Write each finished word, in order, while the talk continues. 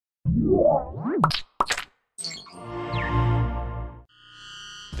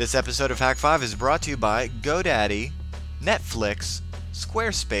This episode of Hak5 is brought to you by GoDaddy, Netflix,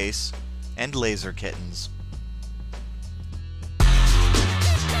 Squarespace, and Laser Kittens.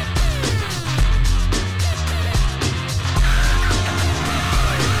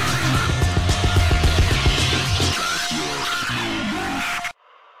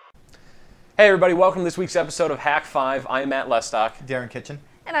 Hey everybody, welcome to this week's episode of Hak5. I'm Matt Lestock. Darren Kitchen.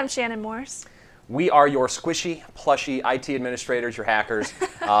 And I'm Shannon Morse. We are your squishy, plushy IT administrators, your hackers,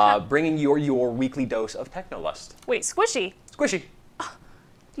 bringing you your weekly dose of Technolust. Wait, squishy? Squishy. Oh,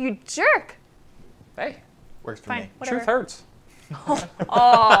 you jerk. Hey. Works for Fine, me. whatever. Truth hurts.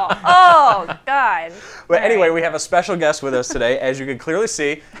 Oh, God. But anyway, we have a special guest with us today. As you can clearly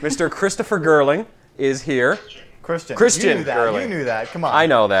see, Mr. Christopher Gerling is here. Christian. You knew that. Gerling. You knew that. Come on. I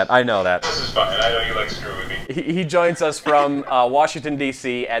know that. This is fine. I know you like screwing with me. He joins us from Washington,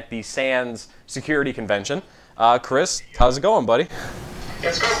 D.C. at the SANS Security Convention. Chris, how's it going, buddy?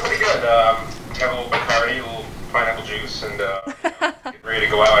 It's going pretty good. Have a little Bacardi, a little pineapple juice, and get ready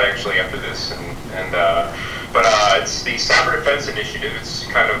to go out actually after this. But it's the Cyber Defense Initiative. It's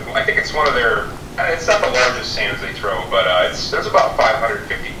kind of, I think it's one of their, it's not the largest SANS they throw, but there's about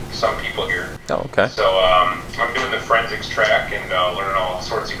 550 some people here. Oh, okay. So I'm doing the forensics track and learning all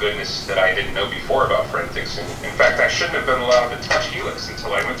sorts of goodness that I didn't know before about forensics. And in fact, I shouldn't have been allowed to touch Helix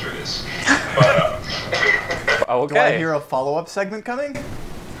until I went through this. But okay. Do I hear a follow-up segment coming?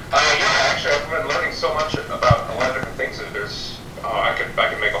 yeah, actually, I've been learning so much about a lot of different things that there's. I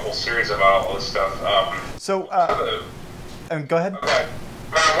could make a whole series about all this stuff. Go ahead. Okay.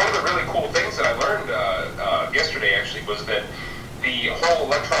 One of the really cool things that I learned yesterday actually was that the whole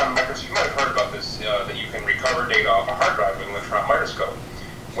electron microscope. You might have heard about this. That you can recover data off a hard drive with an electron microscope.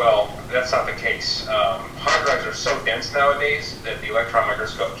 Well, that's not the case. Hard drives are so dense nowadays that the electron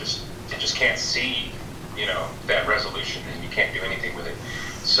microscope just can't see, that resolution, and you can't do anything with it.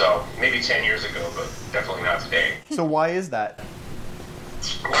 So maybe 10 years ago, but definitely not today. So why is that?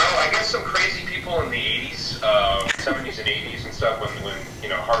 Well, I guess some crazy people in the 80s, 70s and 80s and stuff,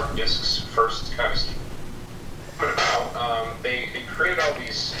 when hard disks first kind of put about, they created all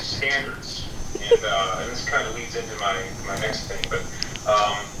these standards, and this kind of leads into my next thing, but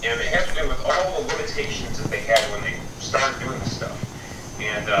and it had to do with all the limitations that they had when they started doing this stuff,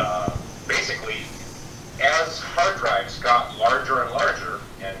 and basically, as hard drives got larger and larger,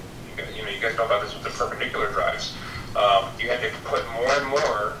 and you guys know about this with the perpendicular drives. You had to put more and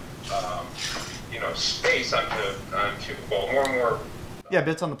more, space onto more and more. Yeah,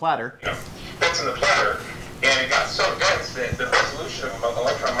 bits on the platter. Bits in the platter, and it got so dense that the resolution of an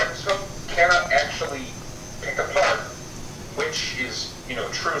electron microscope cannot actually pick apart which is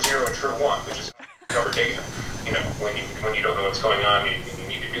true 0 and true 1, which is cover data. When you don't know what's going on, you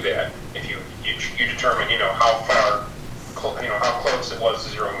need to do that. If you determine how far, how close it was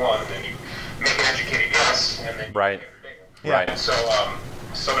to 0 and 1, and then you make an educated guess, and then right. Yeah. Right. So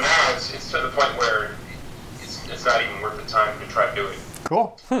now it's to the point where it's not even worth the time to try to do it.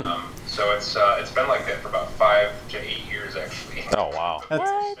 Cool. So it's been like that for about 5 to 8 years actually. Oh wow.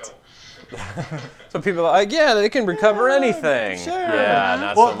 What? So people are like, yeah, they can recover anything. Sure. Yeah,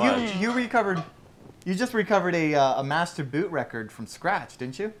 not so much. You just recovered a master boot record from scratch,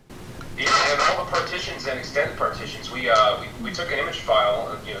 didn't you? Yeah, and all the partitions and extended partitions. We took an image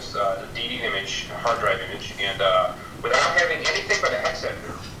file, a DD image, a hard drive image, and without having anything but a hex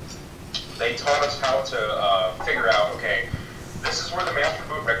editor, they taught us how to figure out, okay, this is where the master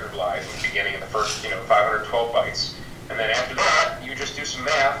boot record lies in the beginning of the first, 512 bytes. And then after that, you just do some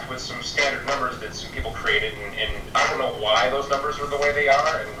math with some standard numbers that some people created, and I don't know why those numbers are the way they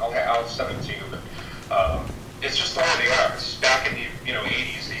are, and I'll send them to you, but it's just the way they are. Back in the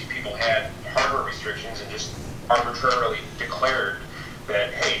 80s, these people had hardware restrictions and just arbitrarily declared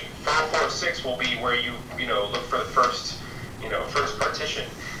that, hey, 446 will be where you look for the first partition.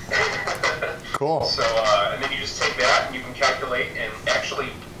 Cool. So and then you just take that and you can calculate and actually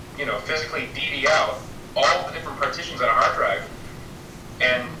physically DD out all the different partitions on a hard drive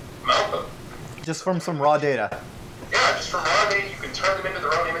and mount them. Just from some raw data. Yeah, just from raw data, you can turn them into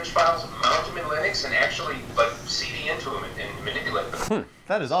their own image files, mount them in Linux, and actually CD into them and manipulate them.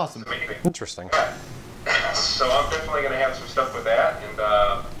 That is awesome. Interesting. Yeah. So I'm definitely going to have some stuff with that, and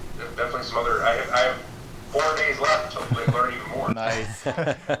definitely some other. I have 4 days left to learn even more. Nice.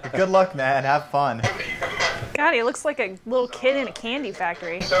 Good luck, man. Have fun. God, he looks like a little kid in a candy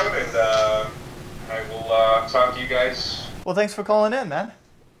factory. So, and I will talk to you guys. Well, thanks for calling in, man.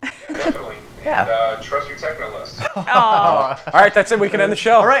 Definitely. Yeah. And trust your Technolust. Oh. All right, that's it. We can end the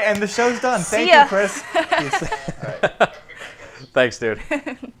show. All right, and the show's done. Thank ya. you, Chris. Peace. All right. Thanks, dude.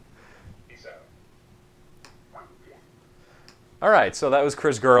 All right, so that was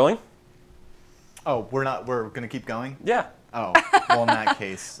Chris Gerling. Oh, we're gonna keep going? Yeah. Oh, well in that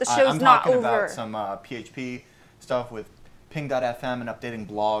case. The show's I'm not talking over. about some PHP stuff with ping.fm and updating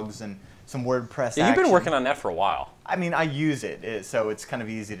blogs and some WordPress Yeah, you've been action. working on that for a while. I mean, I use so it's kind of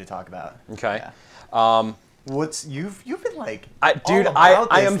easy to talk about. Okay. Yeah. You've been like Dude, all about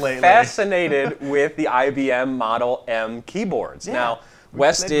I this am lately. fascinated with the IBM Model M keyboards. Yeah. Now, We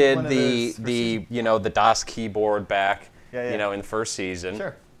Wes played one did of those for the DOS keyboard back, Yeah. in the first season.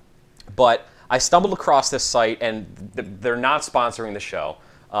 Sure. But I stumbled across this site, and they're not sponsoring the show,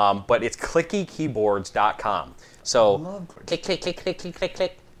 but it's clickykeyboards.com. So love click,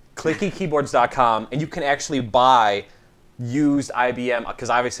 clickykeyboards.com, and you can actually buy used IBM, because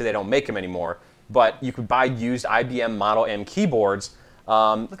obviously they don't make them anymore, but you could buy used IBM Model M keyboards.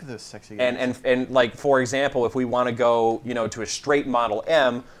 Look at those sexy guys. And like, for example, if we want to go, to a straight Model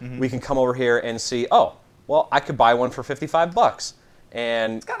M, we can come over here and see, oh, well, I could buy one for $55.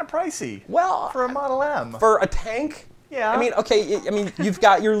 And It's kind of pricey. well, For a Model M. for a tank? Yeah. I mean, okay, you've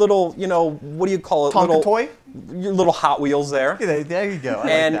got your little, what do you call it? Tonka little, toy? Your little Hot Wheels there. Yeah, there you go. I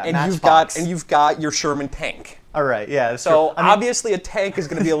And like that. and Matchbox. you've got your Sherman tank. All right, yeah. That's So true. I mean, obviously a tank is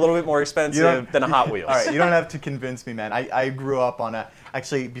going to be a little bit more expensive than a Hot Wheels. All right, you don't have to convince me, man. I grew up on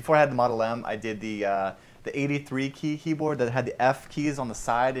actually, before I had the Model M, I did the 83 key keyboard that had the F keys on the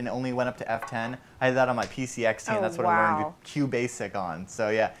side and it only went up to F10. I had that on my PCXT, and that's what I learned Q Basic on. So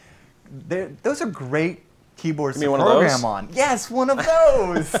yeah, those are great keyboards You to mean one of program those? on. Yes, one of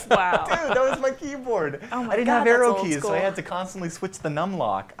those. Wow. Dude, that was my keyboard. Oh my I didn't God, have that's arrow old keys, so school. I had to constantly switch the num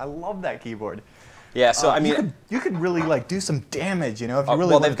lock. I love that keyboard. Yeah, so I mean, you could really like do some damage, if you really. well,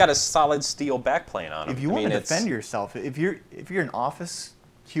 wanted they've got a solid steel backplane on them. If you want to defend yourself, if you're an office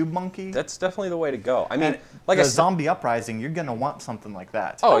cube monkey, that's definitely the way to go. I mean, and like a I said, zombie uprising, you're gonna want something like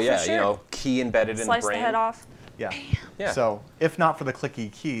that. oh for yeah, sure. key embedded in Slice the brain. the head off. Yeah. Yeah. So if not for the clicky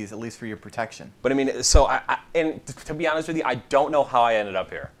keys, at least for your protection. But I mean, so and to be honest with you, I don't know how I ended up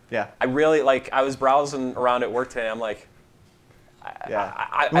here. Yeah. I really I was browsing around at work today. I'm like,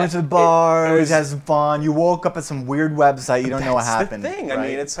 Yeah. You went to the bar, you had some fun. You woke up at some weird website. You don't know what That's the happened. thing. I right?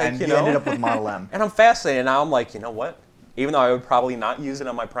 mean, it's like, and you you know. ended up with Model M. And I'm fascinated. Now I'm like, you know what? Even though I would probably not use it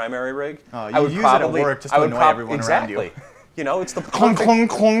on my primary rig, Oh, you I would use it at probably work just to annoy everyone around you. exactly. It's the Clunk,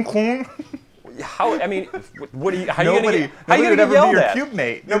 perfect. clunk, clunk, clunk. How I mean, what do you? How are you gonna Nobody get, how you would gonna ever get be yelled your at? cube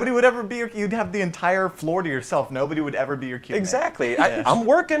mate. Nobody would ever be your. You'd have the entire floor to yourself. Nobody would ever be your cube mate. Exactly. I'm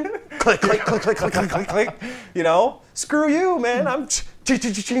working. Click, click, click, click, click, click, click, click. Screw you, man. I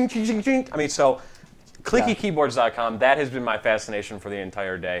mean, so clickykeyboards.com. That has been my fascination for the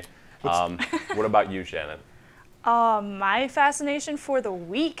entire day. What about you, Shannon? My fascination for the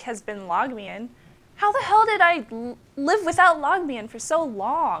week has been LogMeIn. How the hell did I live without LogMeIn for so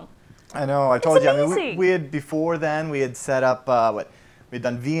long? I know. I told you. I mean, amazing. we had before then. We had set up we had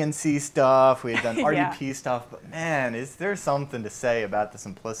done VNC stuff. We had done Yeah. RDP stuff. But man, is there something to say about the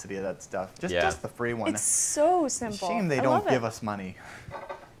simplicity of that stuff? Just the free one. It's so simple. Shame they I don't love give it. us money.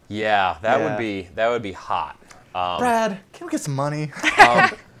 Yeah, that Yeah. would be hot. Brad, can we get some money?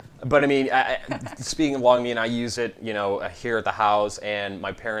 But I mean, speaking of LogMeIn, I use it, here at the house. And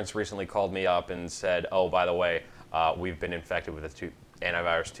my parents recently called me up and said, "Oh, by the way, we've been infected with the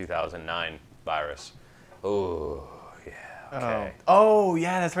antivirus 2009 virus." Oh, yeah. Okay. Oh,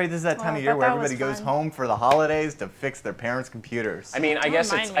 yeah, that's right. This is that time Well, of year but where that was everybody goes fun. home for the holidays to fix their parents' computers. I mean, I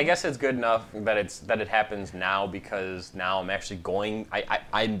guess remind me. it's good enough that it happens now, because now I'm actually going.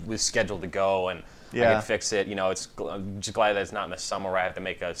 I was scheduled to go and I Yeah. can fix it. I'm just glad that it's not in the summer where I have to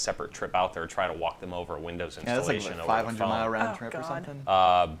make a separate trip out there, try to walk them over a Windows yeah, that's like installation a over the 500-mile phone. round Oh, trip or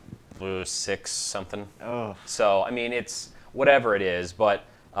God. something. 6 something. Oh. So I mean, it's whatever it is, but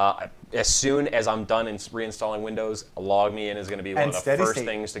as soon as I'm done reinstalling Windows, LogMeIn is going to be one of the first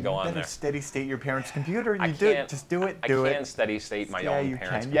things to go on there. Steady state your parents' computer. I You do can't- it. Just do it. I Do can it. steady state my Yeah, own you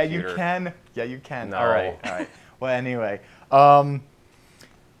parents' can. Yeah, computer. you can. Yeah, you can. No. All right. All right. Well, anyway, you want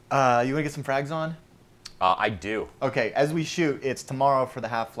to get some frags on? I do. Okay, as we shoot, it's tomorrow for the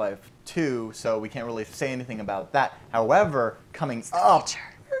Half-Life 2, so we can't really say anything about that. However, coming up,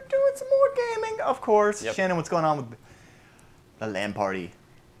 we're doing some more gaming, of course. Yep. Shannon, what's going on with the LAN Party?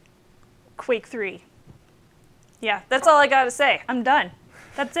 Quake 3. Yeah, that's all I gotta say. I'm done.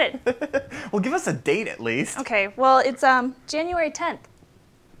 That's it. Well, give us a date at least. Okay, well, it's January 10th.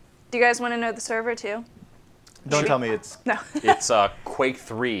 Do you guys want to know the server too? Don't tell me it's... No. It's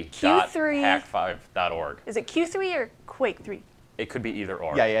quake3.hack5.org. Is it Q3 or Quake 3? It could be either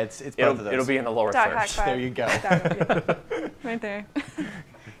or. Yeah, it's both of those. It'll be in the lower Dot search. Hak5. There you go. Right there. Yes,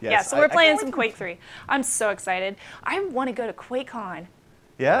 Yeah, so I we're can't playing wait some to- Quake 3. I'm so excited. I want to go to QuakeCon.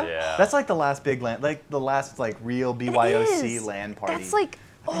 Yeah? Yeah. That's like the last big LAN, like the last like real BYOC is. LAN party. That's like,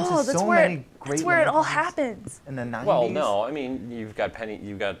 Into oh, that's so where many great that's where it LAN all parties. happens. In the 90s. Well, no, I mean you've got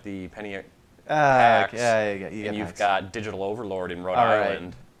the Penny Yeah, Packs, you and you've Packs. got Digital Overlord in Rhode All right.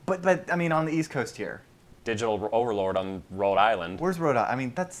 Island. But I mean on the East Coast here. Digital Overlord on Rhode Island. Where's Rhode Island? I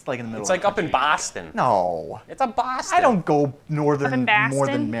mean that's like in the middle. It's of like the up in country. Boston. No. It's a Boston. I don't go Up northern in more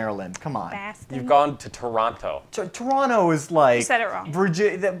than Boston? Maryland. Come on. Boston. You've gone to Toronto. Toronto is like You said it wrong.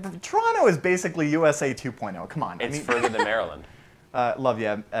 Toronto is basically USA 2.0. Come on. It's further than Maryland. Love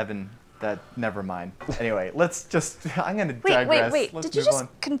you, Evan. That never mind. Anyway, let's just. I'm gonna Wait, digress. wait. Let's Did you move just on.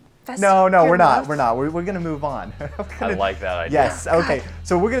 confess? No, your we're not. love? We're not. We're gonna move on. I like that idea. Yes. Okay.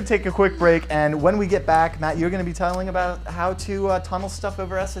 So we're gonna take a quick break, and when we get back, Matt, you're gonna be telling about how to tunnel stuff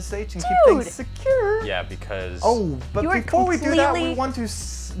over SSH and keep things Dude. secure. Yeah, because Oh, but You are before we do that, we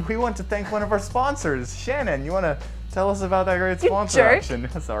completely- want to thank one of our sponsors, Shannon. You want to tell us about that great You sponsor jerk. action?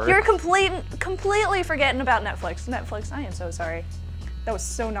 Sorry. You're completely forgetting about Netflix. Netflix, I am so sorry. That was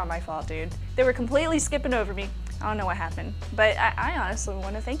so not my fault, dude. They were completely skipping over me. I don't know what happened, but I honestly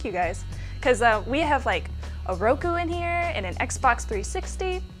want to thank you guys, because we have like a Roku in here and an Xbox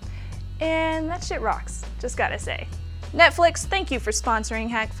 360, and that shit rocks. Just gotta say. Netflix, thank you for sponsoring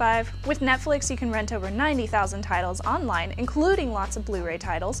Hak5. With Netflix, you can rent over 90,000 titles online, including lots of Blu-ray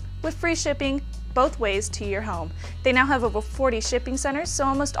titles, with free shipping both ways to your home. They now have over 40 shipping centers, so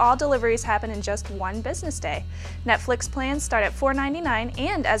almost all deliveries happen in just one business day. Netflix plans start at $4.99,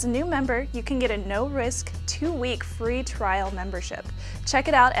 and as a new member, you can get a no-risk 2-week free trial membership. Check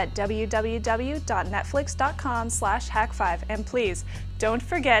it out at www.netflix.com/Hak5, and please don't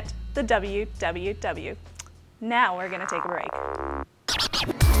forget the www. Now we're gonna take a break.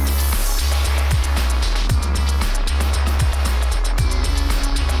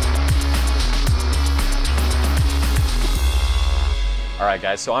 All right,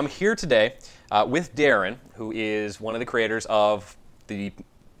 guys. So I'm here today with Darren, who is one of the creators of the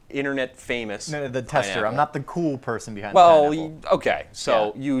internet famous. No, the tester. Pineapple. I'm not the cool person behind Well, the pineapple. okay.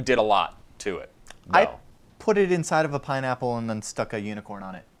 So you did a lot to it. I though. put it inside of a pineapple and then stuck a unicorn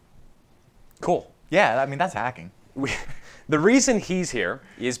on it. Cool. Yeah, I mean that's hacking. The reason he's here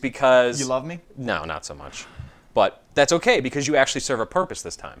is because You love me? No, not so much. But that's okay because you actually serve a purpose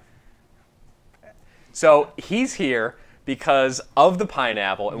this time. So he's here because of the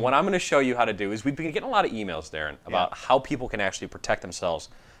pineapple, and what I'm going to show you how to do is we've been getting a lot of emails, Darren, about how people can actually protect themselves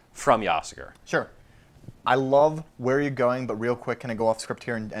from Yasiger. Sure. I love where you're going, but real quick, can I go off script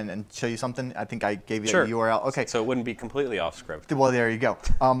here and show you something? I think I gave you Sure. the URL. Okay. So it wouldn't be completely off script. Well, there you go.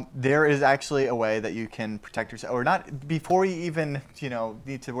 There is actually a way that you can protect yourself, or not before you even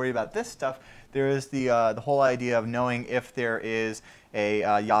need to worry about this stuff. There is the whole idea of knowing if there is a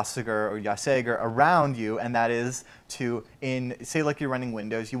Yasiger or Yasager around you, and that is to say like you're running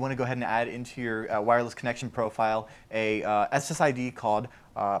Windows, you want to go ahead and add into your wireless connection profile a SSID called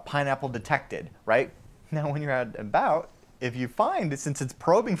Pineapple Detected, right? Now, when you're at about, if you find, since it's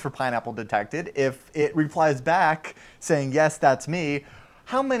probing for Pineapple Detected, if it replies back saying, yes, that's me,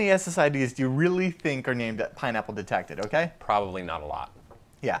 how many SSIDs do you really think are named Pineapple Detected, okay? Probably not a lot.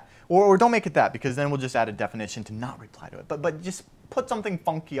 Yeah, or don't make it that, because then we'll just add a definition to not reply to it. But just put something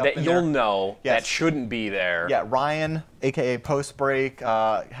funky up That in you'll there. know Yes. that shouldn't be there. Yeah, Ryan, aka Postbreak,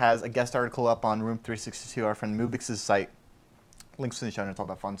 has a guest article up on Room 362, our friend Mubix's site. Links in the show notes, all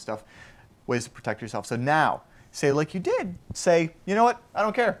that fun stuff. Ways to protect yourself. So now, say like you did. Say, you know what? I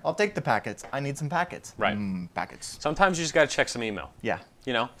don't care. I'll take the packets. I need some packets. Right. Packets. Sometimes you just got to check some email. Yeah.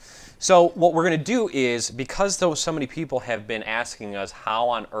 You know? So what we're going to do is, because so many people have been asking us, how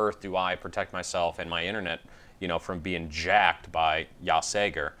on earth do I protect myself and my internet, from being jacked by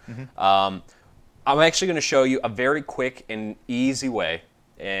Yasager? I'm actually going to show you a very quick and easy way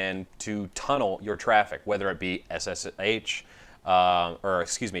to tunnel your traffic, whether it be SSH, we're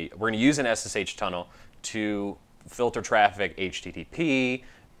going to use an SSH tunnel to filter traffic, HTTP,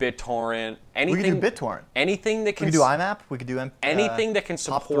 BitTorrent, anything. We can do BitTorrent. Anything that can. We could do IMAP. We could do anything that can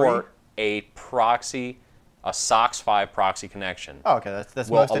support a proxy, a SOX5 proxy connection. Oh, okay. That's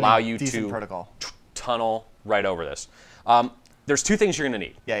will most allow any you decent to protocol. tunnel right over this. There's two things you're going to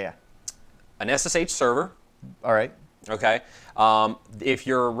need. Yeah. An SSH server. All right. Okay. If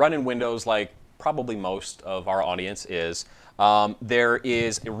you're running Windows, like probably most of our audience is, there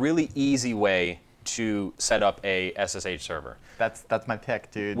is a really easy way to set up a SSH server. That's my pick,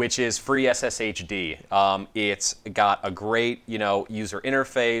 dude. Which is free SSHD. It's got a great, user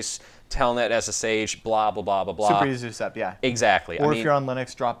interface, Telnet SSH, blah blah blah blah blah. Super easy to set up, yeah. Exactly. Or if you're on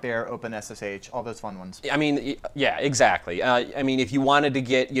Linux, Drop Bear, Open SSH, all those fun ones. I mean, yeah, exactly. I mean, if you wanted to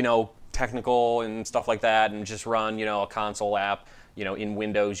get, technical and stuff like that, and just run, a console app, in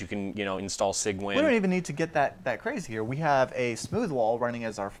Windows, you can install Cygwin. We don't even need to get that crazy here. We have a smooth wall running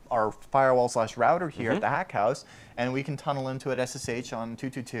as our firewall/router here at the Hack House, and we can tunnel into it SSH on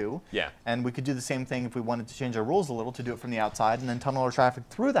 222. Yeah. And we could do the same thing if we wanted to change our rules a little to do it from the outside, and then tunnel our traffic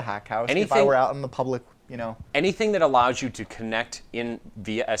through the Hack House. If I were out in the public, Anything that allows you to connect in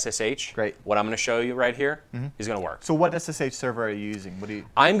via SSH, great. What I'm going to show you right here is going to work. So what SSH server are you using?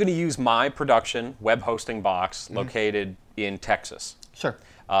 I'm going to use my production web hosting box located in Texas. Sure.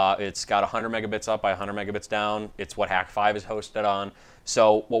 It's got 100 megabits up by 100 megabits down. It's what Hak5 is hosted on.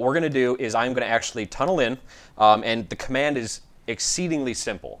 So what we're going to do is I'm going to actually tunnel in, and the command is exceedingly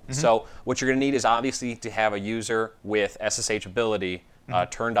simple. So what you're going to need is obviously to have a user with SSH ability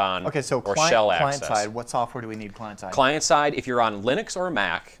turned on, okay, so or shell access. client side, what software do we need client side? Client side, if you're on Linux or a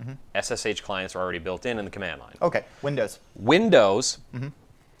Mac, SSH clients are already built in the command line. Okay, Windows. Windows,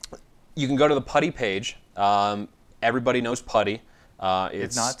 you can go to the PuTTY page. Everybody knows PuTTY.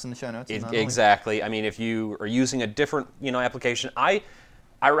 If not, it's in the show notes. Exactly. I mean, if you are using a different application, I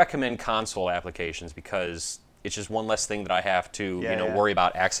recommend console applications because it's just one less thing that I have to worry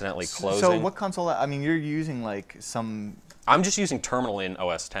about accidentally closing. So what console? I mean, you're using like some. I'm just using terminal in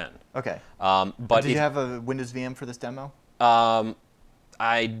OS 10. Okay. But do you have a Windows VM for this demo?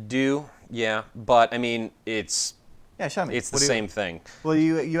 I do, yeah. But I mean, it's show me. It's the same thing. Well,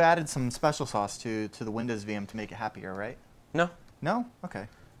 you added some special sauce to the Windows VM to make it happier, right? No. No? Okay.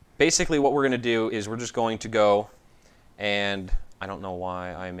 Basically, what we're going to do is we're just going to go, and I don't know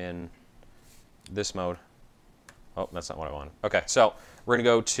why I'm in this mode. Oh, that's not what I wanted. Okay, so we're going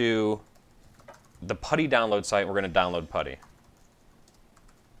to go to the PuTTY download site, and we're going to download PuTTY.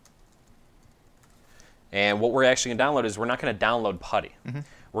 And what we're actually going to download is we're not going to download PuTTY.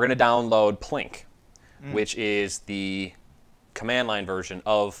 We're going to download Plink, which is the command line version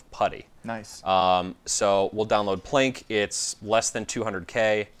of PuTTY. Nice. So we'll download Plink. It's less than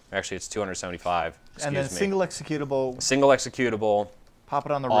 200K. Actually, it's 275. And then single executable. Single executable. Pop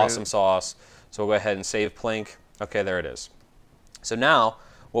it on the root. Awesome sauce. So we'll go ahead and save Plink. Okay, there it is. So now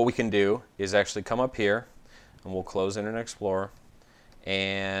what we can do is actually come up here, and we'll close Internet Explorer,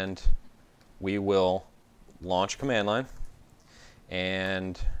 and we will launch command line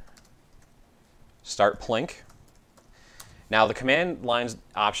and start Plink. Now the command lines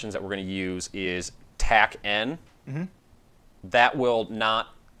options that we're going to use is TAC-N. That will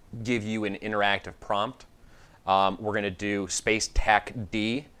not give you an interactive prompt. We're going to do space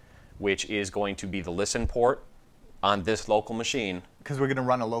TAC-D, which is going to be the listen port on this local machine. Because we're going to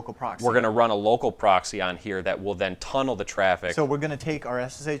run a local proxy. We're going to run a local proxy on here that will then tunnel the traffic. So we're going to take our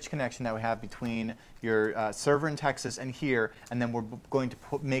SSH connection that we have between your server in Texas and here, and then we're going to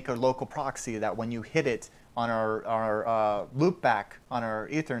make a local proxy that when you hit it on our loopback on our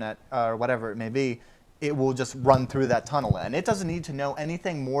Ethernet or whatever it may be, it will just run through that tunnel. And it doesn't need to know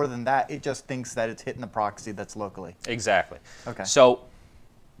anything more than that. It just thinks that it's hitting the proxy that's locally. Exactly. Okay. So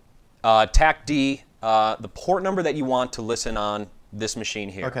TAC-D, the port number that you want to listen on this machine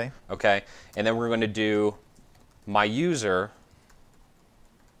here. Okay. Okay. And then we're going to do my user.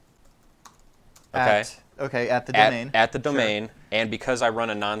 Okay. At the domain. At the domain. Sure. And because I run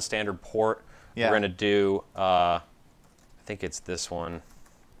a non-standard port, we're going to do, I think it's this one.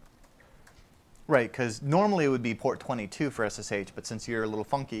 Right, because normally it would be port 22 for SSH, but since you're a little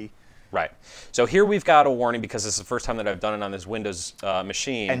funky. Right. So here we've got a warning because this is the first time that I've done it on this Windows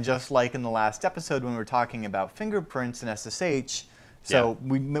machine. And just like in the last episode when we were talking about fingerprints and SSH, so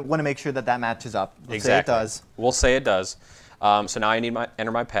we want to make sure that that matches up. We'll say it does. We'll say it does. So now I need to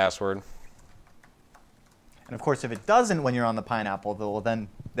enter my password. And of course, if it doesn't when you're on the Pineapple, well, then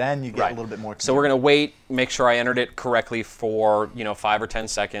you get a little bit more. So we're going to wait, make sure I entered it correctly for 5 or 10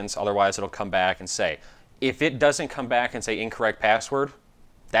 seconds. Otherwise, it'll come back and say. If it doesn't come back and say incorrect password,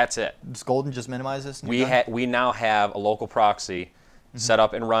 that's it. Does Golden just minimize this? We now have a local proxy set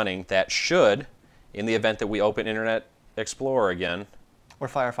up and running that should, in the event that we open Internet Explorer again, or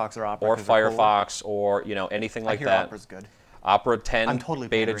Firefox or Opera, or Firefox, or anything like that. Opera's good. Opera 10 I'm totally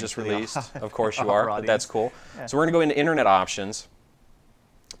beta just released. Of course you Opera are, but audience. that's cool. Yeah. So we're going to go into Internet Options,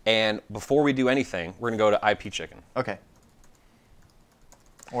 and before we do anything, we're going to go to IP Chicken. Okay.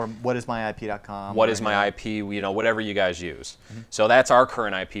 Or whatismyip.com. What is my IP? Whatever you guys use. So that's our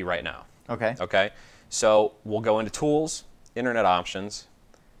current IP right now. Okay. Okay. So we'll go into Tools, Internet Options,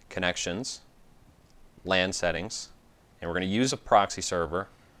 Connections, LAN Settings, and we're going to use a proxy server,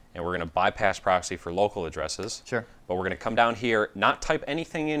 and we're going to bypass proxy for local addresses. Sure. But we're going to come down here, not type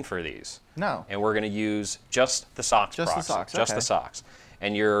anything in for these. No. And we're going to use just the SOCKS Just proxy. the SOCKS, Just okay. the SOCKS.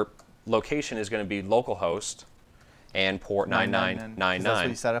 And your location is going to be localhost and port 9999. That's what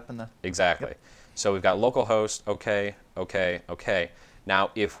you set up in the. Exactly. Yep. So we've got localhost, okay, okay, okay.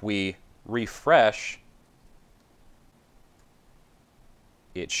 Now, if we refresh,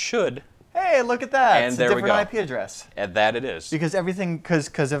 it should. Hey, look at that. And it's there a we different go. IP address. And that it is. Because everything,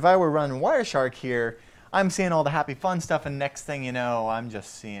 because if I were running Wireshark here, I'm seeing all the happy fun stuff, and next thing you know, I'm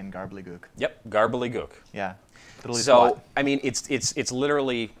just seeing garbly-gook. Yep, garbly-gook. Yeah. Literally So, squat. I mean, it's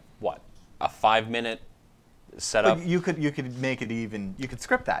literally, what, a 5-minute setup? But you could make it even, you could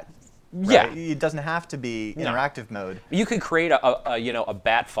script that. Yeah. Right? It doesn't have to be interactive mode. You could create a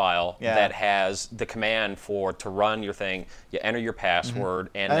bat file Yeah. that has the command to run your thing. You enter your password,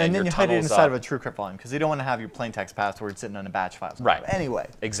 and then then your you hide it tunnel's inside up. of a TrueCrypt volume, because you don't want to have your plain text password sitting on a batch file. Right. Anyway.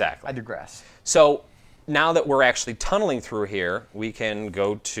 Exactly. I digress. So now that we're actually tunneling through here, we can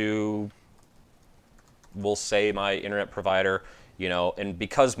go to, we'll say, my internet provider, and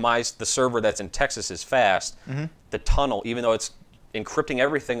because the server that's in Texas is fast, the tunnel, even though it's encrypting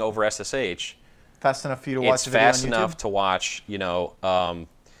everything over SSH, Fast enough for you to watch it's the video fast on YouTube? enough to watch,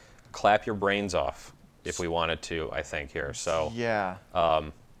 clap your brains off if we wanted to, I think, here. So Yeah.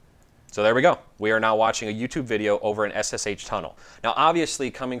 So there we go. We are now watching a YouTube video over an SSH tunnel. Now, obviously,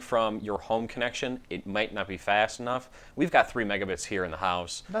 coming from your home connection, it might not be fast enough. We've got 3 megabits here in the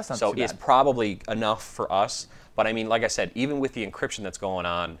house, That's not so too it's bad. probably enough for us. But I mean, like I said, even with the encryption that's going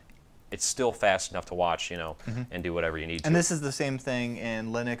on, it's still fast enough to watch, and do whatever you need to. And this is the same thing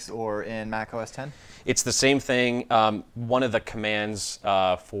in Linux or in Mac OS X? It's the same thing. One of the commands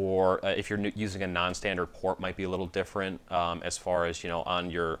for if you're using a non-standard port might be a little different as far as on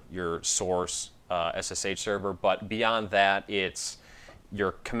your source SSH server. But beyond that, it's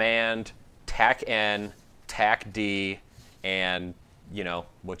your command TAC-N, TAC-D, and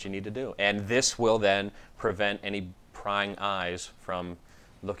what you need to do. And this will then prevent any prying eyes from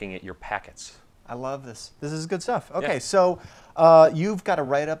looking at your packets. I love this. This is good stuff. Okay, Yeah. so you've got a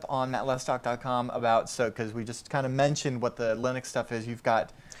write-up on mattlesstalk.com about, because we just kind of mentioned what the Linux stuff is. You've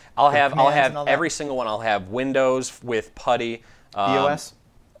got I'll the have commands and all that? every single one. I'll have Windows with PuTTY. EOS?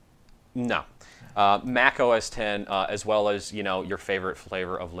 No. Mac OS X, as well as your favorite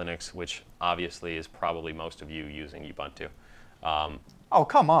flavor of Linux, which obviously is probably most of you using Ubuntu. Oh,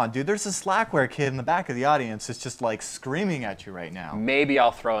 come on, dude. There's a Slackware kid in the back of the audience that's just like screaming at you right now. Maybe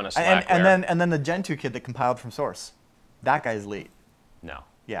I'll throw in a Slackware. And then the Gentoo kid that compiled from source. That guy's elite. No,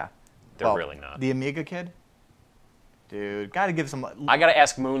 Yeah. they're really not. The Amiga kid? Dude, gotta give some... I got to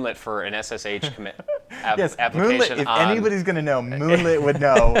ask Moonlit for an SSH Yes, application Moonlit, if on... anybody's going to know, Moonlit would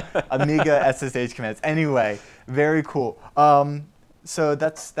know Amiga SSH commands. Anyway, very cool. So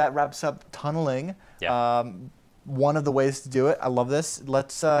that wraps up tunneling. Yeah. One of the ways to do it. I love this.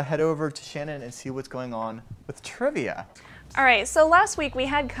 Let's head over to Shannon and see what's going on with trivia. All right, so last week we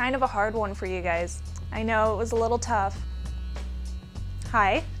had kind of a hard one for you guys. I know it was a little tough.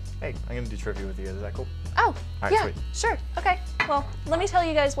 Hi. Hey, I'm going to do trivia with you. Is that cool? Oh, All right, yeah, sweet. sure. Okay, well, let me tell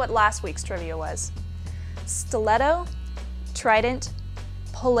you guys what last week's trivia was. Stiletto, trident,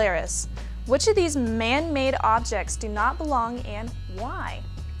 Polaris. Which of these man-made objects do not belong and why?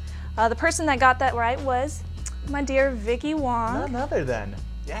 The person that got that right was my dear Vicky Wong. None other than.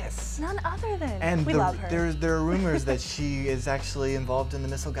 Yes. None other than. And we love her. there are rumors that she is actually involved in the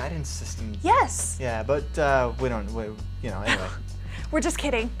missile guidance system. Yes. Yeah, but anyway. We're just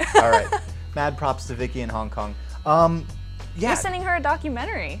kidding. All right. Mad props to Vicky in Hong Kong. Yeah. We're sending her a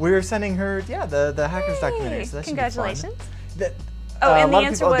documentary. We're sending her, the Hackers documentary. So that should be fun. Congratulations. A Oh, and the lot of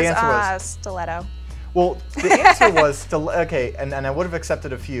answer people- was stiletto. Well, the answer was okay, and I would have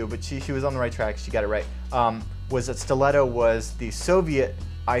accepted a few, but she was on the right track. She got it right. Was that Stiletto was the Soviet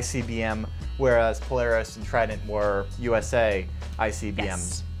ICBM, whereas Polaris and Trident were USA ICBMs.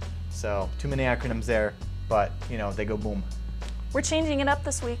 Yes. So too many acronyms there, but they go boom. We're changing it up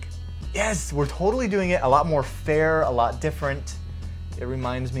this week. Yes, we're totally doing it a lot more fair, a lot different. It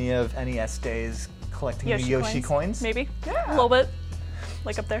reminds me of NES days collecting the Yoshi coins. Maybe. Yeah. A little bit.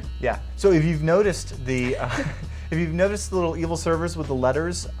 Like up there. Yeah. So if you've noticed the little evil servers with the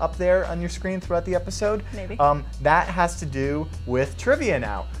letters up there on your screen throughout the episode, Maybe. That has to do with trivia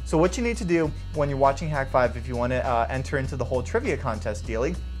now. So what you need to do when you're watching Hak5, if you want to enter into the whole trivia contest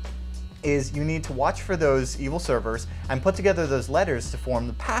dealie, is you need to watch for those evil servers and put together those letters to form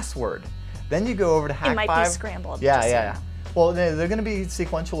the password. Then you go over to Hak5. It might be scrambled. Yeah, just so yeah. Well, they're going to be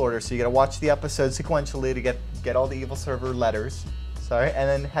sequential order, so you got to watch the episode sequentially to get all the evil server letters. Sorry, and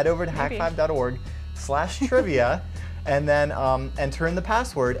then head over to hak5.org/trivia, and then enter in the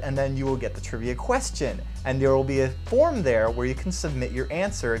password, and then you will get the trivia question. And there will be a form there where you can submit your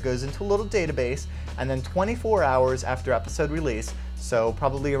answer. It goes into a little database, and then 24 hours after episode release, so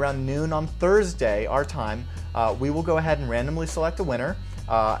probably around noon on Thursday, our time, we will go ahead and randomly select a winner.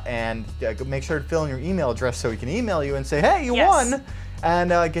 and make sure to fill in your email address so we can email you and say, hey, you Yes. won. And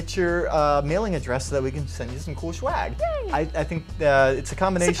get your mailing address so that we can send you some cool swag. Yay. I think it's a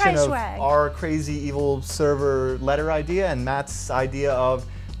combination Surprise of swag. our crazy evil server letter idea and Matt's idea of,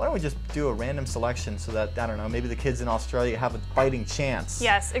 why don't we just do a random selection so that, I don't know, maybe the kids in Australia have a fighting chance.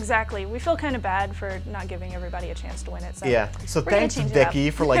 Yes, exactly. We feel kind of bad for not giving everybody a chance to win it. So Yeah. So we're gonna thanks, change it up. Vicky,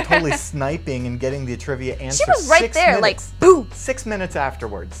 for like totally sniping and getting the trivia answer. She was right 6 there, minutes. like, boom. 6 minutes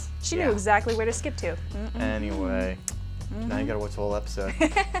afterwards. She Yeah. knew exactly where to skip to. Anyway, now you gotta watch the whole episode.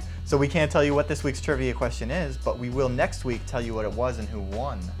 So we can't tell you what this week's trivia question is, but we will next week tell you what it was and who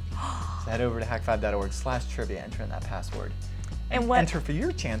won. So head over to hak5.org/trivia, enter in that password, and enter for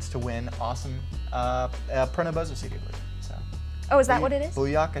your chance to win awesome Prono Buzzer CD. So. Oh, is that what it is?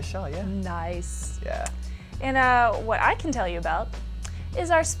 Booyaka Shaw, yeah. Nice. Yeah. And what I can tell you about is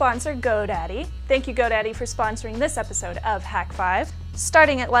our sponsor, GoDaddy. Thank you, GoDaddy, for sponsoring this episode of Hak5.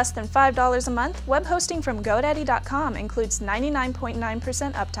 Starting at less than $5 a month, web hosting from GoDaddy.com includes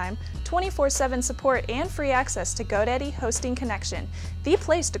 99.9% uptime, 24/7 support, and free access to GoDaddy Hosting Connection, the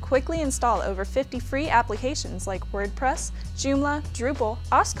place to quickly install over 50 free applications like WordPress, Joomla, Drupal,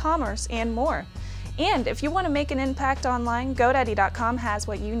 OSCommerce, and more. And if you want to make an impact online, GoDaddy.com has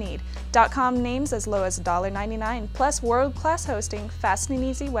what you need. .com names as low as $1.99, plus world-class hosting, fast and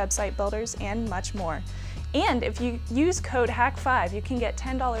easy website builders, and much more. And if you use code HAK5, you can get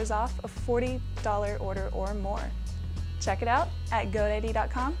 $10 off a $40 order or more. Check it out at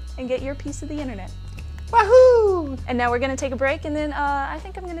GoDaddy.com and get your piece of the internet. Wahoo! And now we're going to take a break, and then I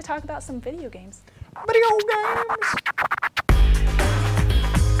think I'm going to talk about some video games. Video games!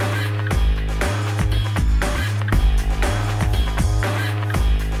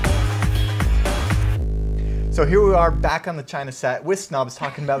 So here we are back on the China set with Snubs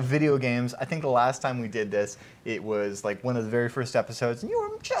talking about video games. I think the last time we did this, it was like one of the very first episodes, and you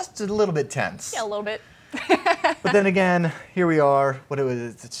were just a little bit tense. Yeah, a little bit. But then again, here we are. What it was,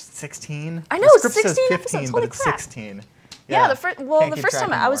 it's 16? I know, The it's script says 16 15, episodes. but Holy it's crap. 16. Yeah, the Can't first keep time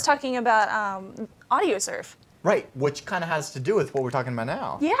track I was anymore. talking about audio surf. Right, which kind of has to do with what we're talking about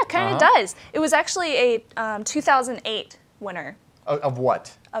now. Yeah, kind of does. It was actually a 2008 winner Of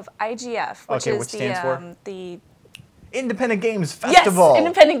what? of IGF, which Okay, is which stands for? the Independent Games Festival. Yes,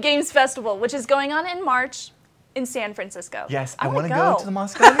 Independent Games Festival, which is going on in March in San Francisco. Yes, I want want to go to the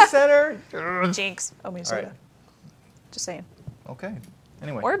Moscone Center. Jinx. Oh, me All right. soda. Just saying. Okay.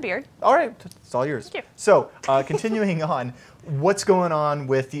 Anyway. Or a beer. All right, it's all yours. Thank you. So, continuing on, what's going on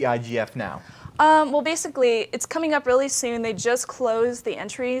with the IGF now? Well, basically, it's coming up really soon. They just closed the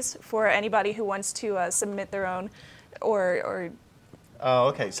entries for anybody who wants to submit their own or Oh,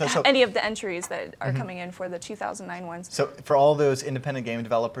 okay. So any of the entries that are coming in for the 2009 ones. So for all those independent game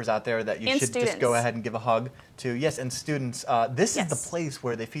developers out there that you And should students. just go ahead and give a hug to, yes, and students, this is Yes. the place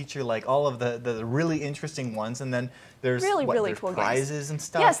where they feature like all of the really interesting ones, and then there's Really, really there's cool games. prizes and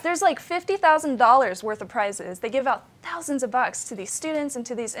stuff. Yes, there's like $50,000 worth of prizes. They give out thousands of bucks to these students and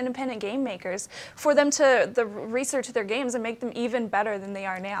to these independent game makers for them to research their games and make them even better than they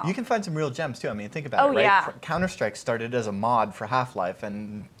are now. You can find some real gems too. I mean, think about Oh, it, right? yeah. Counter-Strike started as a mod for Half-Life,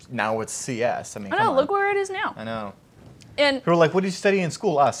 and now it's CS. I mean, I come know, on. look where it is now. I know. And People are like, what did you study in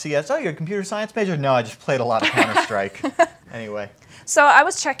school? CS. Oh, you're a computer science major? No, I just played a lot of Counter-Strike. Anyway. so I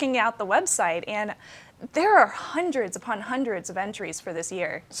was checking out the website, and there are hundreds upon hundreds of entries for this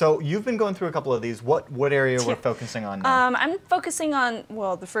year. So you've been going through a couple of these. What area we're focusing on now? I'm focusing on,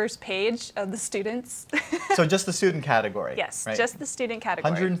 well, the first page of the students. So just the student category. Yes, right? just the student category.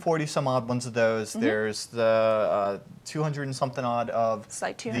 140 some odd ones of those. There's the 200 and something odd of It's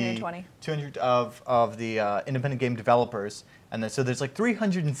like 220. 200 of the independent game developers, and then so there's like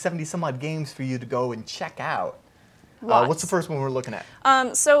 370 some odd games for you to go and check out. Lots. What's the first one we're looking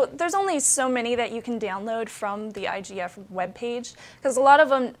at? So there's only so many that you can download from the IGF webpage, because a lot of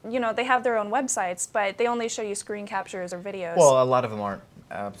them, you know, they have their own websites, but they only show you screen captures or videos. Well, a lot of them aren't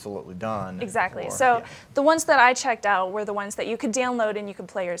absolutely done. Exactly. or- So yeah. the ones that I checked out were the ones that you could download and you could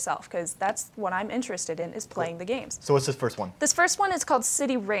play yourself, because that's what I'm interested in, is playing the games. So what's this first one? This first one is called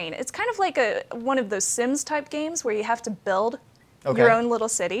City Rain. It's kind of like one of those Sims type games where you have to build your own little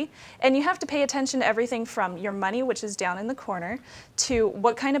city, and you have to pay attention to everything from your money, which is down in the corner, to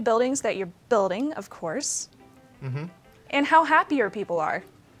what kind of buildings that you're building, of course, and how happy your people are.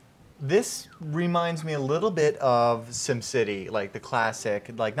 This reminds me a little bit of SimCity, like the classic,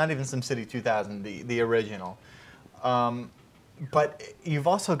 like not even SimCity 2000, the original. But you've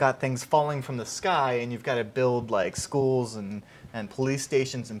also got things falling from the sky, and you've got to build like schools and police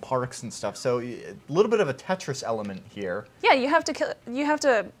stations and parks and stuff. So a little bit of a Tetris element here. Yeah, you have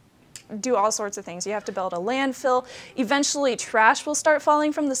to do all sorts of things. You have to build a landfill. Eventually, trash will start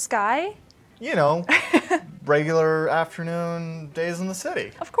falling from the sky. You know, regular afternoon days in the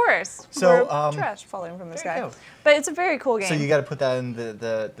city. Of course. So, trash falling from the there you sky. go. But it's a very cool game. So you got to put that in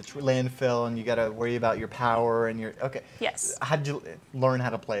the landfill, and you got to worry about your power and your. Okay. Yes. How did you learn how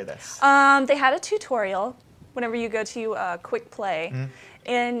to play this? They had a tutorial whenever you go to Quick Play, Mm-hmm.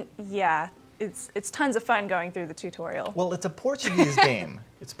 and yeah, it's tons of fun going through the tutorial. Well, it's a Portuguese game.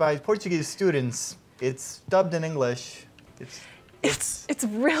 It's by Portuguese students. It's dubbed in English. It's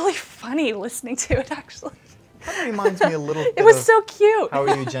really funny listening to it, actually. Kind of reminds me a little bit It was of so cute. How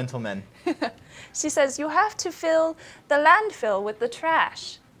Are You Gentlemen? She says, you have to fill the landfill with the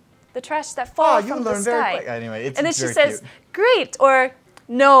trash that falls you from the learned very sky. quick. Anyway, it's And then she very says, cute. great, or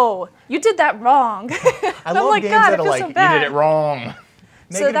no, you did that wrong. I love like, games God, that I are feel like, so you bad. did it wrong.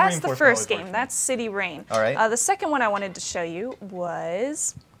 So Negative that's the reinforcement first always game. works. That's City Rain. All right. The second one I wanted to show you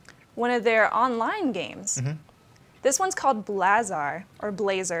was one of their online games. Mm-hmm. This one's called Blazar, or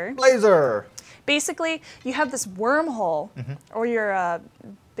Blazar. Blazar. Basically, you have this wormhole, or your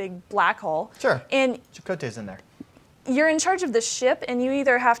big black hole. Sure. And Chakotay's in there. you're in charge of the ship, and you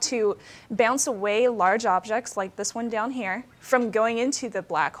either have to bounce away large objects like this one down here from going into the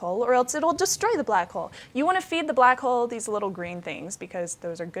black hole, or else it'll destroy the black hole. You want to feed the black hole these little green things because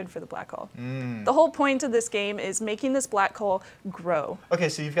those are good for the black hole. The whole point of this game is making this black hole grow. Okay,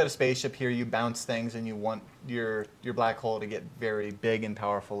 so you've got a spaceship here. You bounce things, and you want your black hole to get very big and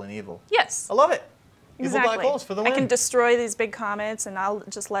powerful and evil. Yes. I love it. Evil Exactly. black holes for the I win. can destroy these big comets, and I'll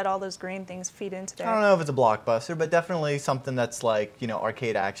just let all those green things feed into there. I don't know if it's a blockbuster, but definitely something that's like, you know,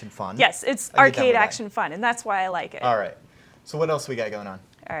 arcade action fun. Yes, it's I get down arcade with that. action fun, and that's why I like it. All right. So what else we got going on?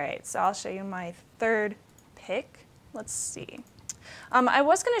 All right, so I'll show you my third pick. Let's see. I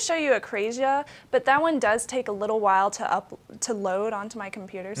was going to show you Akrasia, but that one does take a little while to load onto my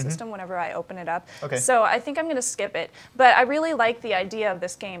computer system whenever I open it up. Okay. So I think I'm going to skip it. But I really like the idea of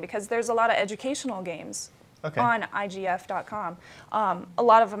this game because there's a lot of educational games on IGF.com. A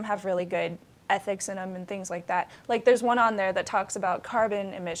lot of them have really good ethics in them and things like that. Like there's one on there that talks about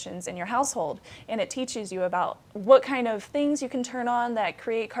carbon emissions in your household, and it teaches you about what kind of things you can turn on that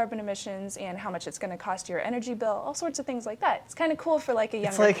create carbon emissions and how much it's going to cost your energy bill, all sorts of things like that. It's kind of cool for like a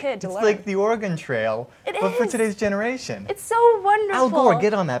younger kid to learn. It's like the Oregon Trail, It but for is. today's generation. It's so wonderful. Al Gore,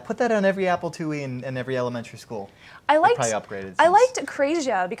 get on that. Put that on every Apple IIe in every elementary school. I liked probably upgraded I since. liked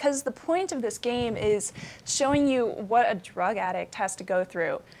Akrasia because the point of this game is showing you what a drug addict has to go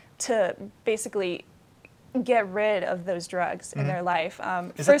through to basically get rid of those drugs in their life.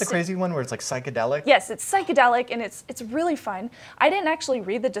 Is that the crazy one where it's like psychedelic? Yes, it's psychedelic and it's really fun. I didn't actually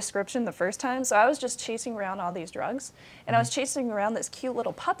read the description the first time, so I was just chasing around all these drugs, and I was chasing around this cute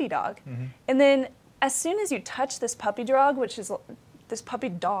little puppy dog. And then as soon as you touch this puppy dog, which is this puppy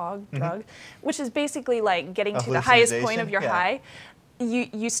dog drug, which is basically like getting to the highest point of your high,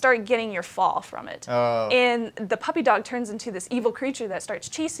 you start getting your fall from it. And the puppy dog turns into this evil creature that starts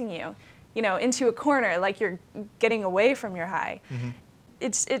chasing you, you know, into a corner like you're getting away from your high.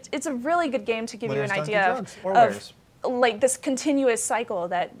 It's a really good game to give you an Winners don't do idea drugs, or of winners. like this continuous cycle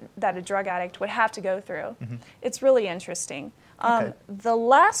that a drug addict would have to go through. It's really interesting. Okay. The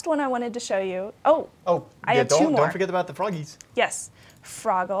last one I wanted to show you, I have two more. Don't forget about the froggies. Yes,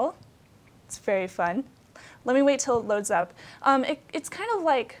 Froggle. It's very fun. Let me wait till it loads up. It's kind of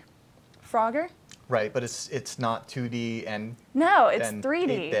like Frogger. Right, but it's not 2D and No, it's and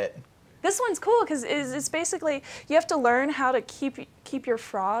 3D. 8-bit. This one's cool because it's basically you have to learn how to keep your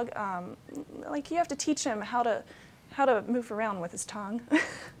frog. Like you have to teach him how to move around with his tongue.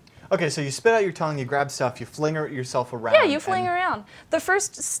 Okay, so you spit out your tongue, you grab stuff, you fling yourself around. Yeah, you fling around. The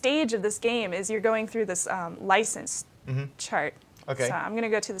first stage of this game is you're going through this license chart. Okay. So I'm going to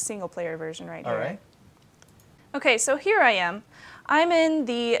go to the single player version right All here. right. Okay, so here I am. I'm in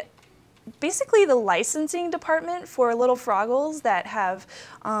basically the licensing department for little Froggles that have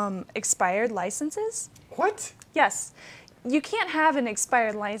expired licenses. What? Yes. You can't have an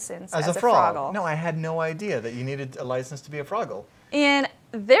expired license as a frog? Froggle. No, I had no idea that you needed a license to be a froggle. And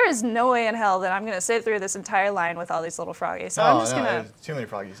there is no way in hell that I'm going to sit through this entire line with all these little froggies. So I'm just going to... there's too many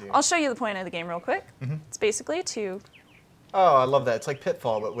froggies here. I'll show you the point of the game real quick. It's basically to... Oh, I love that. It's like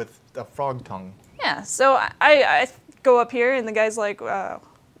Pitfall, but with a frog tongue. Yeah, so I go up here and the guy's like,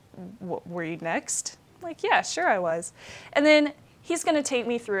 were you next? I'm like, yeah, sure I was. And then he's going to take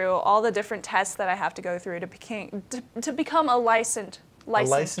me through all the different tests that I have to go through to become a licensed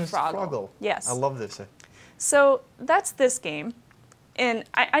Froggle. Yes. I love this. So that's this game. And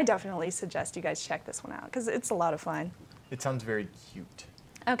I definitely suggest you guys check this one out because it's a lot of fun. It sounds very cute.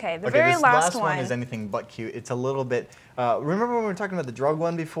 Okay, the Okay, very this last one is anything but cute. It's a little bit... remember when we were talking about the drug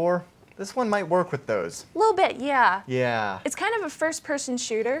one before? This one might work with those. A little bit, yeah. Yeah. It's kind of a first-person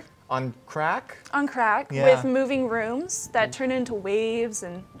shooter. On crack? On crack, Yeah. with moving rooms that turn into waves,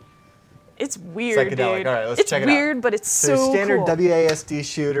 and it's weird, Psychedelic. dude. All right, let's it's check it out. weird, but it's so standard cool. WASD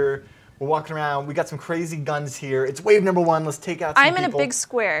shooter. We're walking around. We got some crazy guns here. It's wave number 1. Let's take out some I'm in people. a big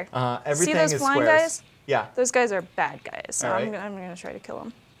square. Everything See those is flying squares. guys? Yeah. Those guys are bad guys, so All I'm right. gonna try to kill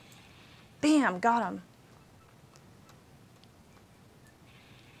them. Bam, got him.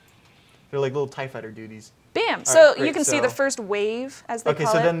 They're like little TIE fighter duties. Bam. All So right, great, you can see so- the first wave, as they Okay,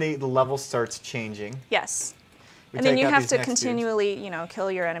 call so it. then the level starts changing. Yes. We And then take you out have these to next dudes. continually, kill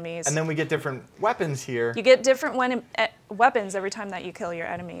your enemies. And then we get different weapons here. You get different weapons every time that you kill your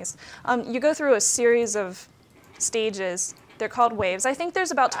enemies. You go through a series of stages. They're called waves. I think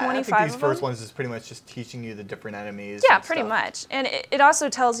there's about 25 I think these of first them. ones is pretty much just teaching you the different enemies. Yeah, and pretty stuff. much. And it also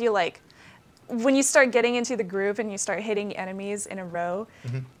tells you, like, when you start getting into the group and you start hitting enemies in a row,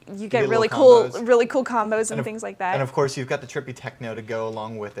 you get get really little cool combos. combos and of- things like that. And of course, you've got the trippy techno to go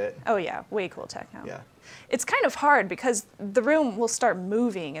along with it. Oh yeah, way cool techno. Yeah. It's kind of hard because the room will start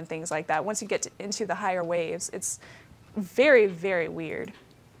moving and things like that. Once you get into the higher waves, it's very, very weird.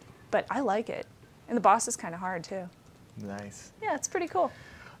 But I like it. And the boss is kind of hard too. Nice. Yeah, it's pretty cool.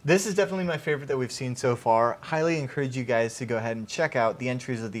 This is definitely my favorite that we've seen so far. Highly encourage you guys to go ahead and check out the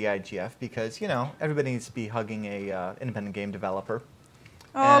entries of the IGF because, everybody needs to be hugging a independent game developer.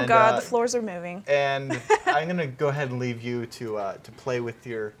 Oh And, God, the floors are moving. And I'm going to go ahead and leave you to play with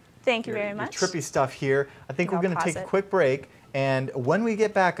your, Thank you your, very your much. trippy stuff here. I think I'll we're going to pause take a it. quick break. And when we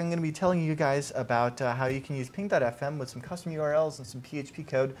get back, I'm going to be telling you guys about how you can use ping.fm with some custom URLs and some PHP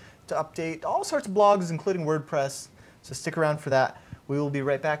code to update all sorts of blogs, including WordPress. So stick around for that. We will be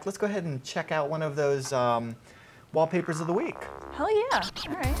right back. Let's go ahead and check out one of those wallpapers of the week. Hell yeah.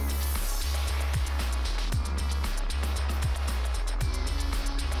 All right.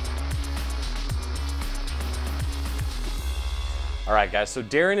 All right, guys, so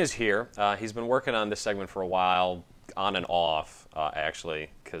Darren is here. He's been working on this segment for a while, on and off, actually,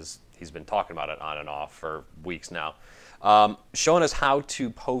 because he's been talking about it on and off for weeks now, showing us how to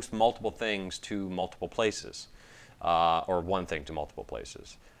post multiple things to multiple places, or one thing to multiple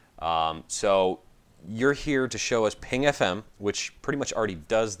places. So you're here to show us Ping FM, which pretty much already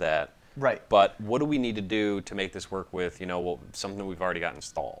does that. Right. But what do we need to do to make this work with, something we've already got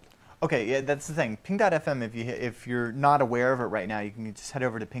installed? Okay, yeah, that's the thing. Ping.fm, if you're not aware of it right now, you can just head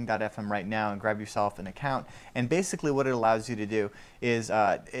over to ping.fm right now and grab yourself an account. And basically what it allows you to do is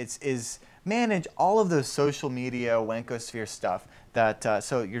manage all of those social media wankosphere stuff.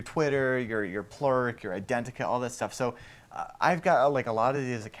 So your Twitter, your Plurk, your Identica, all that stuff. So I've got like a lot of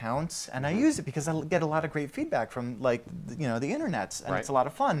these accounts, and I use it because I get a lot of great feedback from the internets, and Right. it's a lot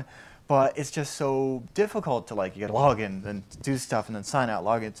of fun. But it's just so difficult to you gotta log in and do stuff and then sign out,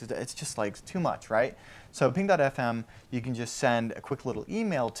 log in. It's just too much, right? So ping.fm, you can just send a quick little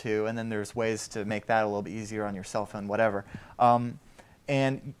email to, and then there's ways to make that a little bit easier on your cell phone, whatever.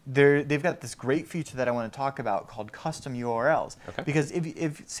 And they've got this great feature that I want to talk about called custom URLs. Okay. Because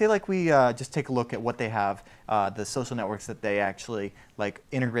if say we just take a look at what they have, the social networks that they actually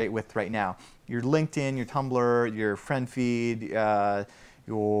integrate with right now. Your LinkedIn, your Tumblr, your friend feed,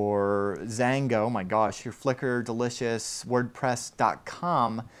 your Zango, oh my gosh, your Flickr, Delicious,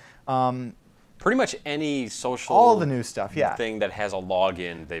 WordPress.com. Pretty much any social All the new stuff, yeah. thing that has a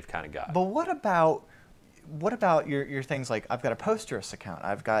login, they've kind of got. But what about your things like I've got a Posterous account,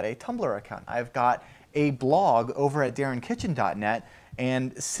 I've got a Tumblr account, I've got a blog over at DarrenKitchen.net,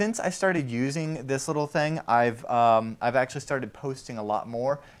 and since I started using this little thing, I've actually started posting a lot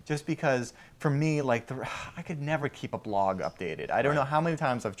more, just because for me, I could never keep a blog updated. I don't know how many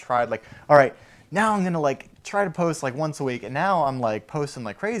times I've tried, all right, now I'm gonna try to post once a week, and now I'm posting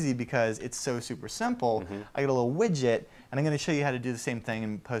like crazy because it's so super simple. I got a little widget, and I'm gonna show you how to do the same thing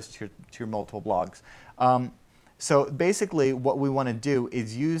and post to your multiple blogs. So basically what we want to do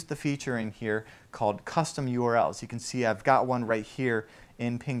is use the feature in here called custom URLs. You can see I've got one right here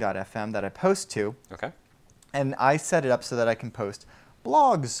in ping.fm that I post to. Okay. And I set it up so that I can post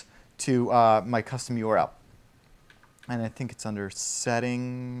blogs to my custom URL. And I think it's under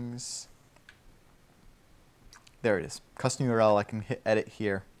settings. There it is. Custom URL, I can hit edit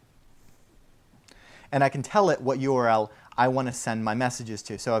here. And I can tell it what URL I want to send my messages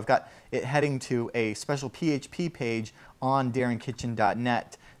to. So I've got it heading to a special PHP page on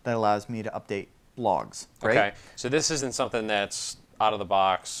DarrenKitchen.net that allows me to update blogs. Right? Okay. So this isn't something that's out of the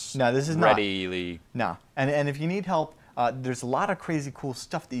box. No, this is readily. No. And if you need help there's a lot of crazy cool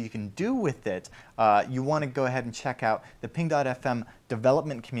stuff that you can do with it. You want to go ahead and check out the ping.fm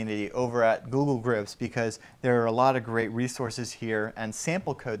development community over at Google Groups, because there are a lot of great resources here and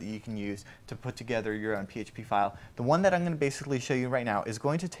sample code that you can use to put together your own PHP file. The one that I'm going to basically show you right now is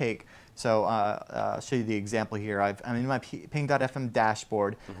going to take, so I'll show you the example here. I'm in my ping.fm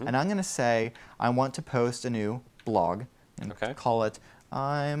dashboard, and I'm going to say I want to post a new blog and call it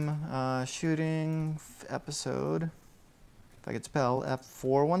I'm shooting episode, if I could spell,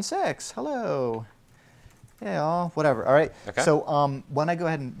 F416. Hello. Yeah, y'all, whatever. All right. Okay. So when I go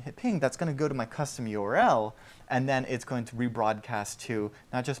ahead and hit ping, that's going to go to my custom URL, and then it's going to rebroadcast to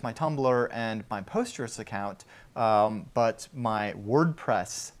not just my Tumblr and my Postgres account, but my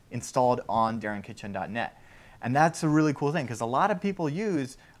WordPress installed on darrenkitchen.net. And that's a really cool thing, because a lot of people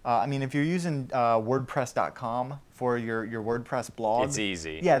use, I mean, if you're using WordPress.com for your WordPress blog. It's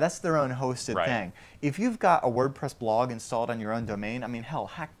easy. Yeah, that's their own hosted thing. If you've got a WordPress blog installed on your own domain, I mean,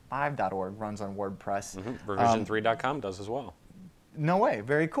 hell, Hak5.org runs on WordPress. Revision3.com does as well. No way.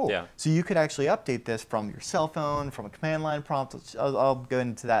 Very cool. Yeah. So you could actually update this from your cell phone, from a command line prompt. I'll go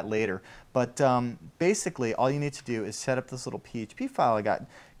into that later. But basically, all you need to do is set up this little PHP file I got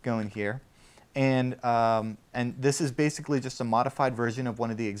going here. And this is basically just a modified version of one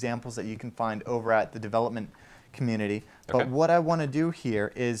of the examples that you can find over at the development community. But what I want to do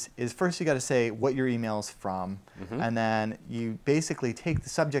here is first you got to say what your email is from, and then you basically take the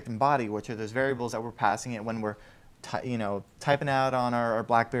subject and body, which are those variables that we're passing it when we're typing out on our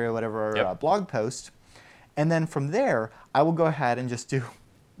BlackBerry or whatever our blog post, and then from there I will go ahead and just do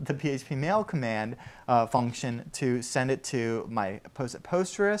the PHP mail command function to send it to my post at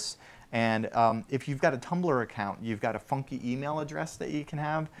Postgres. And if you've got a Tumblr account, you've got a funky email address that you can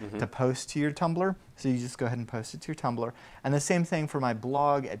have to post to your Tumblr. So you just go ahead and post it to your Tumblr. And the same thing for my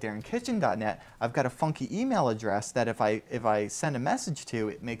blog at darrenkitchen.net. I've got a funky email address that if I send a message to,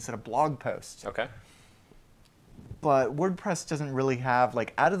 it makes it a blog post. Okay. But WordPress doesn't really have,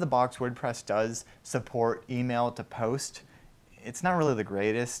 like, out of the box, WordPress does support email to post. It's not really the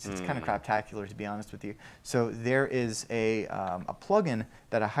greatest. It's kind of craptacular, to be honest with you. So there is a plugin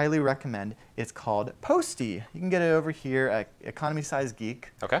that I highly recommend. It's called Posty. You can get it over here at Economy Size Geek.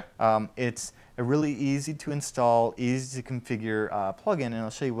 Okay. It's a really easy to install, easy to configure plugin, and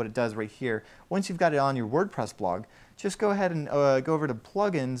I'll show you what it does right here. Once you've got it on your WordPress blog, just go ahead and go over to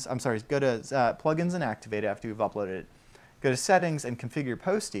plugins. I'm sorry, go to plugins and activate it after you've uploaded it. Go to settings and configure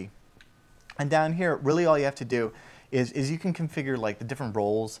Posty. And down here, really all you have to do is you can configure like the different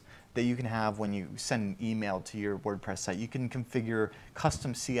roles that you can have when you send an email to your WordPress site. You can configure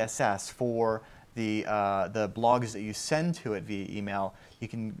custom CSS for the blogs that you send to it via email. You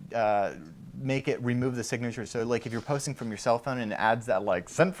can make it remove the signature. So like if you're posting from your cell phone and it adds that like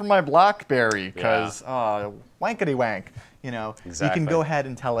sent from my BlackBerry because wankety wank, you know, you can go ahead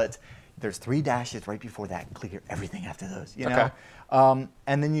and tell it there's 3 dashes right before that. Clear everything after those, you know.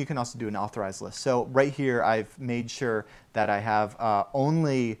 And then you can also do an authorized list. So right here, I've made sure that I have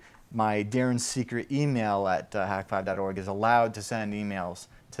only my Darren's secret email at hak5.org is allowed to send emails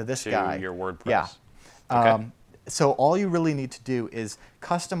to this guy. To your WordPress. Yeah. Okay. So all you really need to do is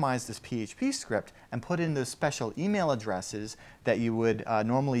customize this PHP script and put in those special email addresses that you would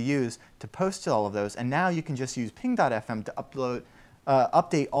normally use to post to all of those. And now you can just use ping.fm to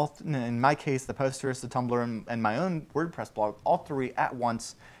update all, in my case, the Postgres, the Tumblr, and my own WordPress blog, all 3 at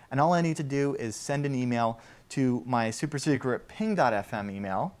once. And all I need to do is send an email to my super secret ping.fm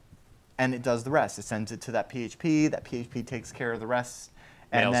email, and it does the rest. It sends it to that PHP takes care of the rest.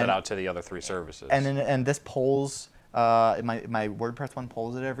 Mails it out to the other 3 services. And this polls, my WordPress one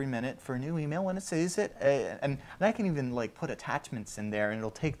polls it every minute for a new email when it saves it. And I can even like put attachments in there, and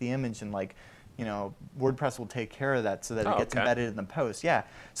it'll take the image and like, you know, WordPress will take care of that so that it gets embedded in the post. Yeah,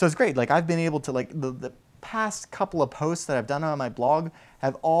 so it's great. Like I've been able to, like the past couple of posts that I've done on my blog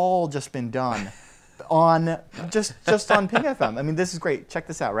have all just been done on just on PingFM. I mean, this is great. Check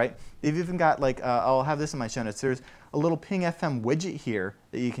this out, right? They've even got like, I'll have this in my show notes. There's a little PingFM widget here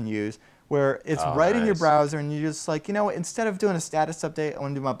that you can use where it's right in your browser, and you're just like, you know what, instead of doing a status update, I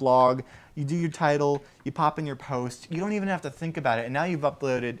want to do my blog, you do your title, you pop in your post, you don't even have to think about it, and now you've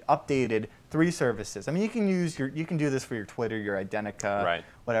updated 3 services. I mean, you can do this for your Twitter, your Identica,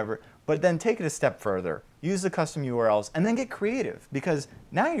 whatever, but then take it a step further. Use the custom URLs, and then get creative, because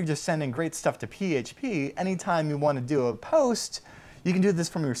now you're just sending great stuff to PHP. Anytime you want to do a post, you can do this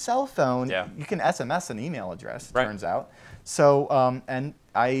from your cell phone. Yeah. You can SMS an email address, it turns out. So, and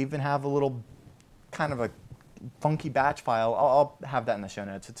I even have a little kind of a funky batch file. I'll have that in the show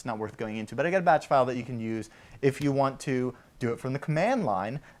notes. It's not worth going into. But I got a batch file that you can use if you want to do it from the command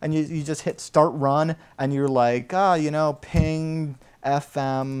line, and you just hit start run, and you're like, ping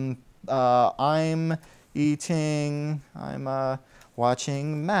FM, I'm eating, I'm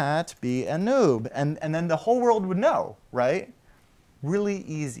watching Matt be a noob, and then the whole world would know, right? Really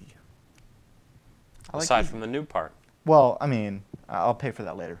easy. Aside from the noob part. Well, I mean, I'll pay for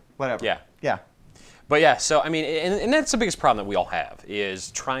that later. Whatever. Yeah. Yeah. But yeah, so I mean, and that's the biggest problem that we all have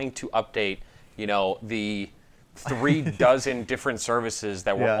is trying to update, the 3 dozen different services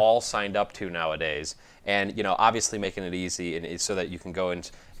that we're all signed up to nowadays, and obviously making it easy and so that you can go and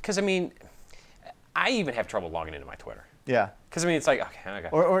because I mean, I even have trouble logging into my Twitter. Yeah. Because I mean, it's like okay, I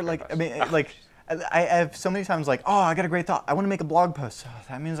got or like I mean, like I have so many times like, oh, I got a great thought. I want to make a blog post. Oh,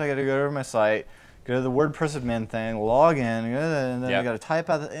 that means I got to go to my site, go to the WordPress admin thing, log in, and then I got to type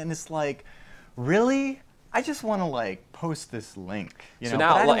out, and it's like, really? I just want to like post this link. So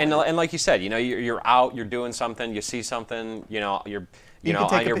now, and like you said, you're out, you're doing something, you see something, you could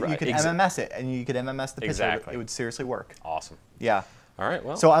MMS it, and you could MMS the picture. Exactly. It would seriously work. Awesome. Yeah. All right.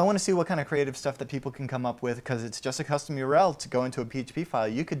 Well. So I want to see what kind of creative stuff that people can come up with, because it's just a custom URL to go into a PHP file.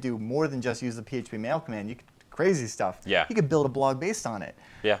 You could do more than just use the PHP mail command. You could crazy stuff. Yeah. You could build a blog based on it.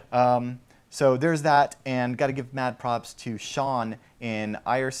 Yeah. So there's that, and got to give mad props to Sean in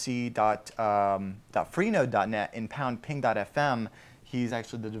irc.freenode.net in #ping.fm. He's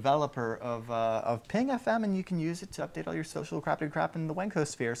actually the developer of Ping FM, and you can use it to update all your social crap in the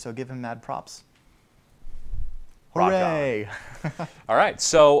Wencosphere. So give him mad props. Hooray! All right.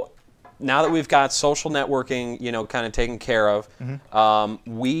 So now that we've got social networking, kind of taken care of,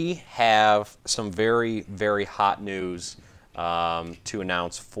 we have some very, very hot news to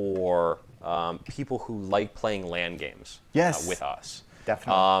announce for people who like playing LAN games with us.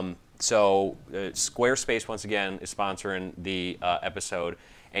 Definitely. So Squarespace, once again, is sponsoring the episode.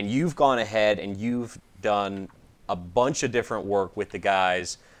 And you've gone ahead and you've done a bunch of different work with the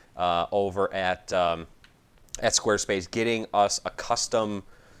guys over at Squarespace, getting us a custom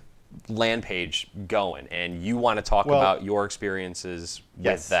LAN page going. And you want to talk about your experiences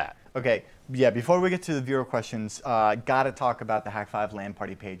with that. Okay. Yeah, before we get to the viewer questions, got to talk about the Hak5 LAN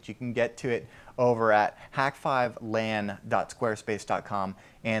Party page. You can get to it over at hak5lan.squarespace.com.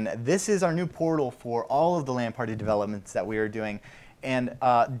 And this is our new portal for all of the LAN Party developments that we are doing. And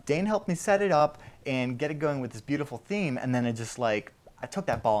Dane helped me set it up and get it going with this beautiful theme. And then it just like, I took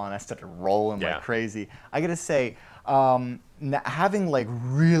that ball and I started rolling like crazy. I got to say, having like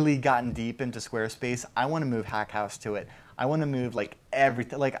really gotten deep into Squarespace, I want to move Hack House to it. I want to move like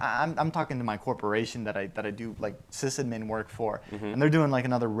everything. Like I'm talking to my corporation that I do like sysadmin work for, and they're doing like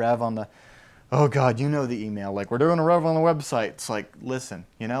another rev on the. Oh God, you know the email. Like we're doing a rev on the website. It's like, listen,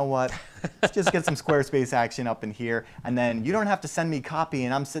 you know what? Let's just get some Squarespace action up in here, and then you don't have to send me copy,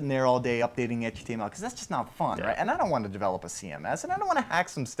 and I'm sitting there all day updating HTML because that's just not fun, right? And I don't want to develop a CMS, and I don't want to hack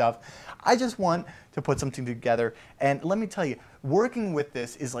some stuff. I just want to put something together. And let me tell you, working with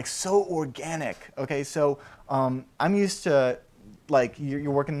this is like so organic. Okay, so I'm used to. Like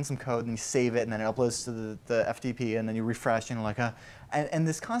you're working in some code and you save it and then it uploads to the FTP and then you refresh and like and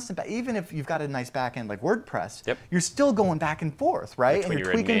this constant even if you've got a nice backend like WordPress, you're still going back and forth, right? Between and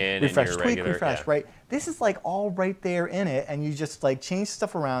you're tweaking, refresh, tweak, refresh, right? This is like all right there in it, and you just like change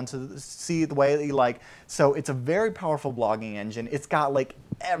stuff around to see the way that you like. So it's a very powerful blogging engine. It's got like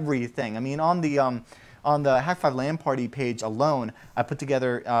everything. I mean, on the Hak5 LAN Party page alone, I put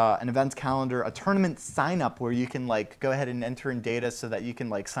together an events calendar, a tournament sign up where you can like go ahead and enter in data so that you can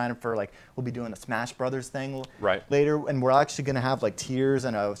like sign up for like we'll be doing a Smash Brothers thing later, and we're actually going to have like tiers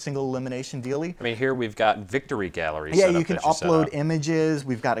and a single elimination dealie. I mean, here we've got victory galleries. Yeah, you can upload images.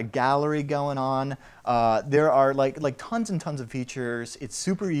 We've got a gallery going on. There are like tons and tons of features. It's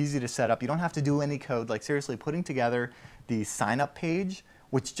super easy to set up. You don't have to do any code. Like seriously, putting together the sign up page,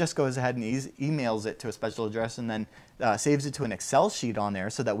 which just goes ahead and emails it to a special address and then saves it to an Excel sheet on there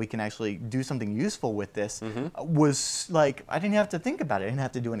so that we can actually do something useful with this, was like, I didn't have to think about it. I didn't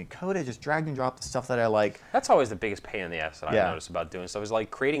have to do any code. I just drag and drop the stuff that I like. That's always the biggest pain in the ass that I've noticed about doing stuff is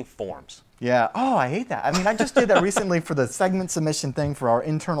like creating forms. Yeah. Oh, I hate that. I mean, I just did that recently for the segment submission thing for our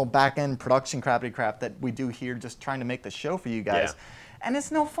internal back-end production crappity crap that we do here, just trying to make the show for you guys. Yeah. And it's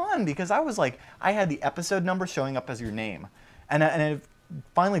no fun because I was like, I had the episode number showing up as your name. And it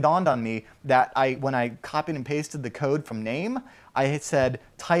finally dawned on me that when I copied and pasted the code from name, I had said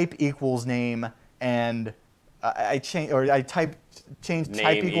type equals name, and changed type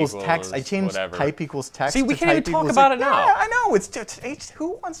equals text. I changed type equals text. See, we can't even talk about it now. Yeah, I know. It's just,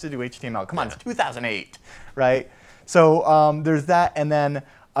 who wants to do HTML? Come on, it's 2008, right? So there's that, and then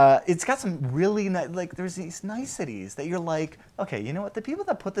it's got some really there's these niceties that you're like, okay, you know what? The people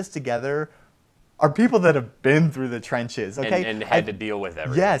that put this together are people that have been through the trenches, okay? And had to deal with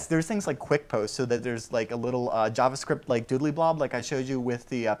everything. Yes, there's things like quick post, so that there's like a little JavaScript like doodly blob, like I showed you with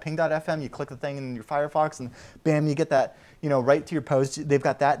the ping.fm. You click the thing in your Firefox, and bam, you get that, you know, right to your post. They've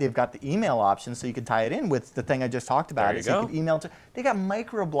got that. They've got the email option, so you can tie it in with the thing I just talked about. There you go. You can email to. They got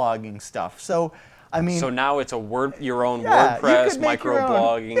microblogging stuff. So, I mean. So now it's your own yeah, WordPress,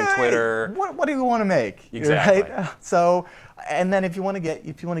 microblogging, Twitter. What do you want to make? Exactly. Right? So. And then if you want to get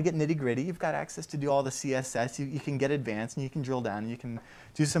nitty gritty, you've got access to do all the CSS. You can get advanced and you can drill down and you can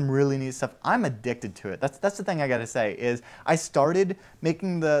do some really neat stuff. I'm addicted to it. That's the thing I got to say is I started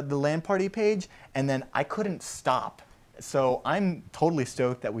making the LAN Party page and then I couldn't stop. So I'm totally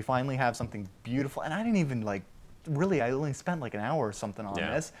stoked that we finally have something beautiful. And I didn't even I only spent like an hour or something on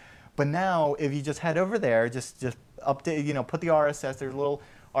this. But now if you just head over there, just update, you know, put the RSS. There's a little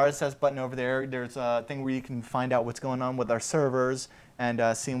RSS button over there. There's a thing where you can find out what's going on with our servers and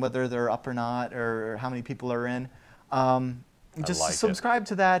seeing whether they're up or not, or how many people are in. Just subscribe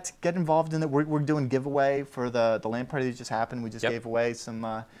to that. Get involved in it. We're doing giveaway for the LAN party that just happened. We just gave away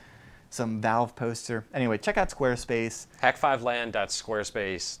some Valve poster. Anyway, check out Squarespace.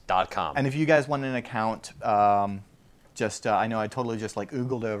 Hak5land.squarespace.com. And if you guys want an account, I know I totally just like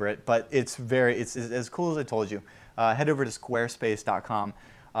oogled over it, but it's as cool as I told you. Head over to squarespace.com.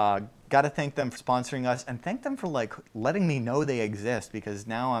 Got to thank them for sponsoring us and thank them for like letting me know they exist, because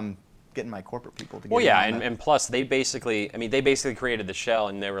now I'm getting my corporate people to get Well, yeah, and plus they basically created the shell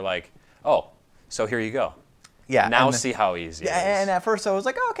and they were like, oh, so here you go. Yeah. Now see how easy it is. And at first I was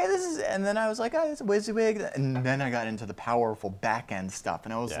like, oh, okay, this is, and then I was like, oh, it's a WYSIWYG. And then I got into the powerful back end stuff,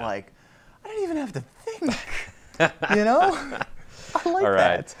 and I was like, I don't even have to think, you know? I like All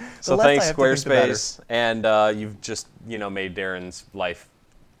right. that. So thanks, Squarespace, and you've just made Darren's life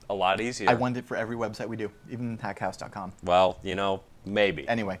a lot easier. I want it for every website we do, even hackhouse.com. Well, maybe.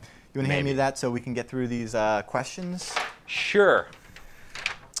 Anyway, you want to hand me that so we can get through these questions? Sure.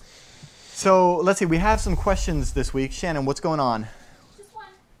 So let's see. We have some questions this week. Shannon, what's going on? Just one.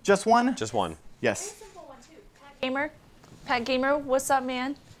 Just one? Just one. Yes. Very simple one too. Pat Gamer, what's up,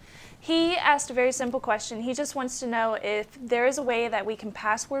 man? He asked a very simple question. He just wants to know if there is a way that we can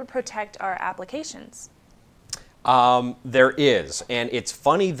password protect our applications. There is, and it's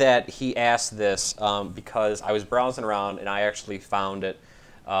funny that he asked this because I was browsing around and I actually found it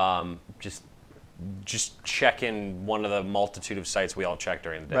just checking one of the multitude of sites we all check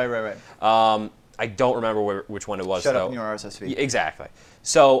during the day. Right. I don't remember which one it was. Shut up in your RSS feed. Exactly.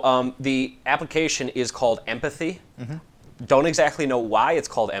 So the application is called Empathy. Mm-hmm. Don't exactly know why it's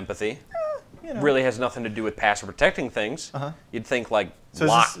called Empathy. Really has nothing to do with password protecting things. You'd think like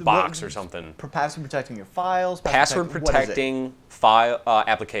Lockbox or something. Password protecting your files? Password protecting file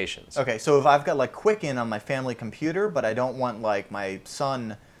applications. Okay, so if I've got like Quicken on my family computer, but I don't want like my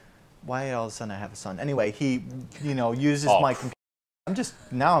son, why all of a sudden I have a son? Anyway, he uses my computer. I'm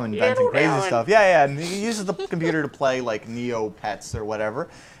inventing crazy stuff. Yeah, and he uses the computer to play like Neopets or whatever,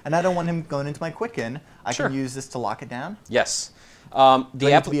 and I don't want him going into my Quicken. I can use this to lock it down? Yes. Do I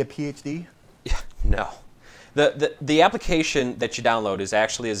need to be a PhD? No. The application that you download is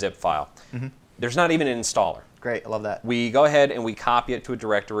actually a zip file. Mm-hmm. There's not even an installer. Great, I love that. We go ahead and we copy it to a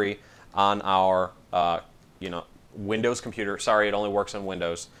directory on our Windows computer. Sorry, it only works on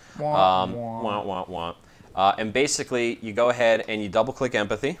Windows. And basically, you go ahead and you double-click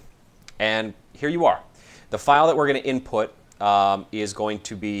Empathy, and here you are. The file that we're going to input is going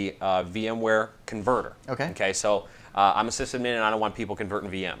to be VMware Converter. Okay. So I'm a sysadmin, and I don't want people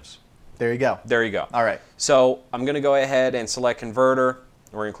converting VMs. There you go. There you go. All right. So I'm going to go ahead and select Converter.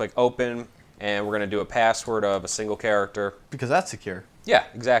 We're going to click Open, and we're going to do a password of a single character. Because that's secure. Yeah,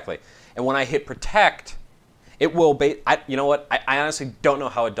 exactly. And when I hit Protect, it will you know what? I honestly don't know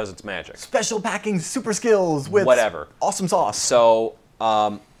how it does its magic. Special packing super skills with awesome sauce. So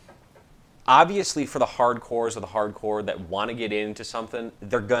obviously for the hardcores of the hardcore that want to get into something,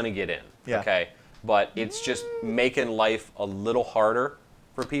 they're going to get in. Yeah. Okay. But it's just making life a little harder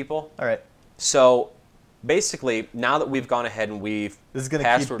for people. All right. So basically, now that we've gone ahead and we've this is going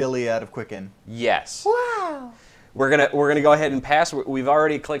to keep Billy out of Quicken. Yes. Wow. We're gonna go ahead and password. We've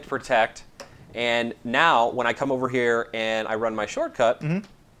already clicked Protect, and now when I come over here and I run my shortcut.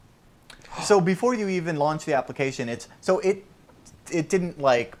 Mm-hmm. So before you even launch the application, it didn't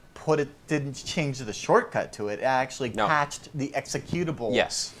didn't change the shortcut to it. It actually patched the executable.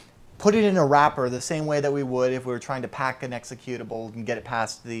 Yes. Put it in a wrapper the same way that we would if we were trying to pack an executable and get it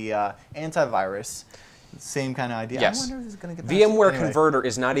past the antivirus. Same kind of idea. Yes. I wonder if it's going to get VMware Converter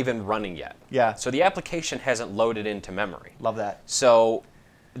is not even running yet. Yeah. So the application hasn't loaded into memory. Love that. So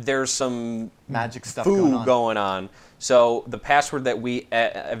there's some magic stuff going on. So the password that we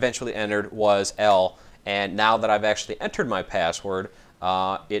eventually entered was L, and now that I've actually entered my password,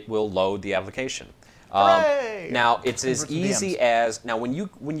 it will load the application. Now it's as easy as when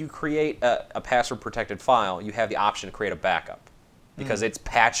you create a password protected file, you have the option to create a backup because it's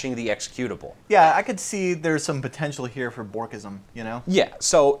patching the executable. Yeah, I could see there's some potential here for Borkism, you know? Yeah,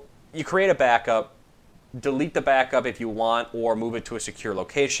 so you create a backup, delete the backup if you want, or move it to a secure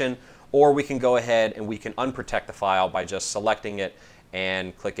location, or we can go ahead and we can unprotect the file by just selecting it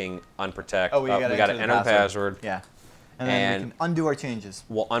and clicking unprotect. Oh, we got to enter the password. Yeah. And then we can undo our changes.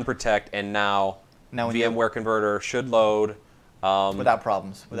 We'll unprotect, and now VMware Converter should load without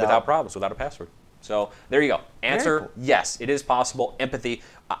problems. Without problems, without a password. So there you go. Answer, cool. Yes, it is possible. Empathy.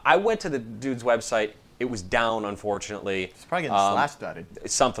 I went to the dude's website. It was down, unfortunately. It's probably getting slashed at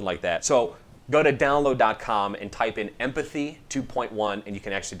it. Something like that. So go to download.com and type in Empathy 2.1, and you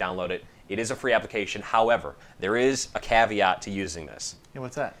can actually download it. It is a free application. However, there is a caveat to using this. Yeah,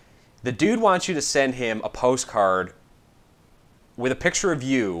 what's that? The dude wants you to send him a postcard with a picture of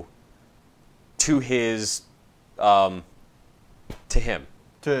you to his, to him.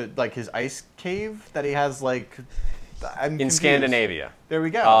 To like his ice cave that he has like. I'm in confused. Scandinavia. There we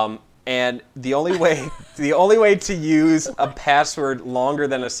go. And the only way to use a password longer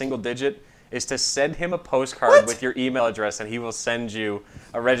than a single digit is to send him a postcard with your email address, and he will send you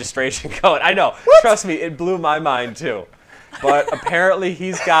a registration code. I know. Trust me, it blew my mind too. But apparently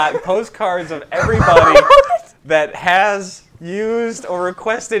he's got postcards of everybody that has used or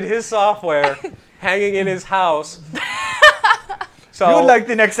requested his software hanging in his house. So you would like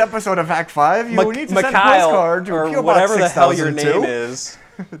the next episode of Hak5? You need to send a postcard to or whatever the hell your name is.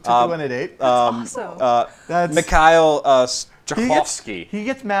 2188. That's awesome. Mikhail Strahovski. He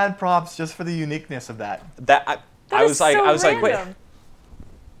gets mad props just for the uniqueness of that. I was like, wait.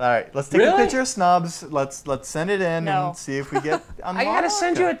 All right, let's take a picture of Snubs. Let's send it in and see if we get. I gotta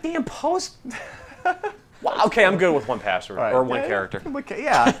send you a damn post. Well, okay, I'm good with one password or one character.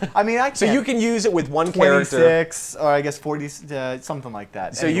 Yeah, I mean, I can. So you can use it with one character. 26 or I guess 40, something like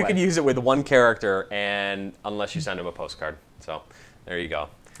that. So you can use it with one character, and unless you send him a postcard. So there you go.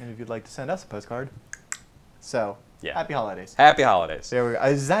 And if you'd like to send us a postcard, so happy holidays. Happy holidays. There we go.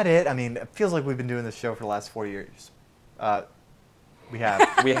 Is that it? I mean, it feels like we've been doing this show for the last 4 years. We have.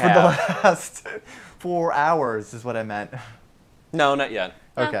 We for have. the last 4 hours is what I meant. No, not yet.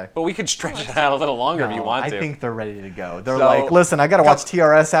 Okay. But we could stretch it out a little longer if you want to. I think they're ready to go. They're like, listen, I got to watch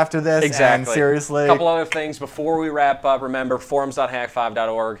TRS after this. Exactly. And seriously. A couple other things before we wrap up. Remember,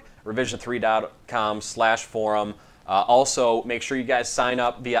 forums.hak5.org, revision3.com/forum. Also, make sure you guys sign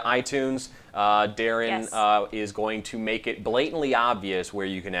up via iTunes. Darren is going to make it blatantly obvious where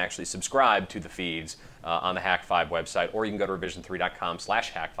you can actually subscribe to the feeds on the Hak5 website, or you can go to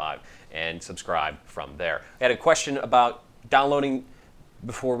revision3.com/hak5 and subscribe from there. I had a question about downloading,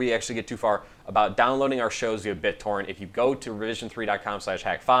 before we actually get too far, about downloading our shows via BitTorrent. If you go to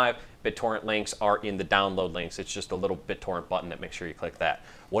revision3.com/hak5, BitTorrent links are in the download links. It's just a little BitTorrent button that makes sure you click that.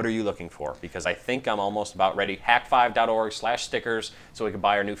 What are you looking for? Because I think I'm almost about ready. Hak5.org/stickers, so we can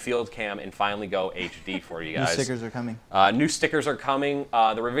buy our new field cam and finally go HD for you guys. New stickers are coming. New stickers are coming.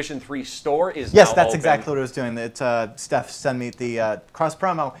 The Revision 3 store is Yes, now that's open. exactly what I was doing. It's Steph sent me the cross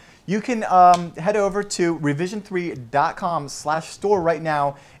promo. You can head over to revision3.com/store right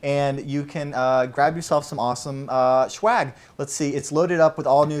now, and you can grab yourself some awesome swag. Let's see, it's loaded up with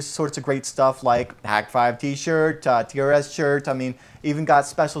all new sorts of great stuff like Hak5 t-shirt, TRS shirt. I mean, even got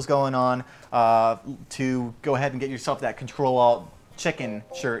specials going on to go ahead and get yourself that Control-Alt chicken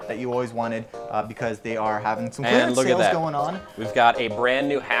shirt that you always wanted because they are having some clearance sales going on. We've got a brand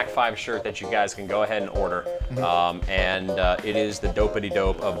new Hak5 shirt that you guys can go ahead and order, and it is the dopity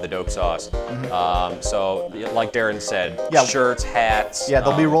dope of the dope sauce. So like Darren said, shirts, hats. Yeah,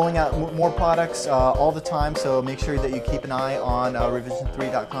 they'll be rolling out more products all the time, so make sure that you keep an eye on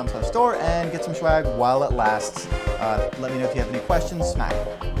revision3.com/store and get some swag while it lasts. Let me know if you have any questions, smack.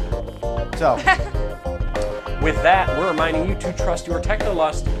 So. With that, we're reminding you to trust your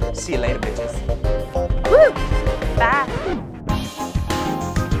technolust. See you later, bitches. Woo! Bye.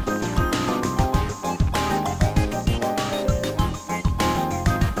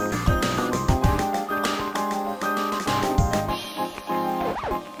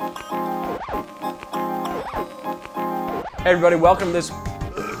 Hey everybody, welcome to this.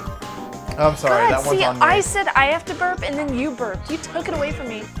 I'm sorry, God, that one's on me. I said I have to burp, and then you burped. You took it away from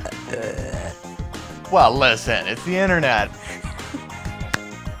me. Well, listen, it's the internet.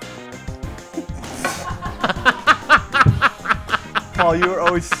 Paul, you were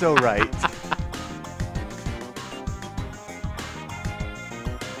always so right.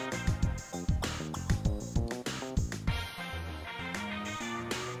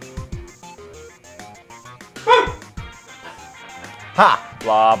 Ha!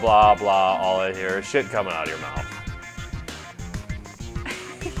 Blah, blah, blah. All I hear is shit coming out of your mouth.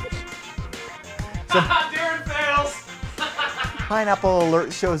 Darren fails. Pineapple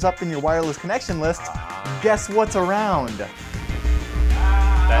alert shows up in your wireless connection list. Guess what's around? That's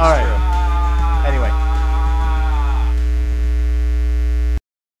All right. true.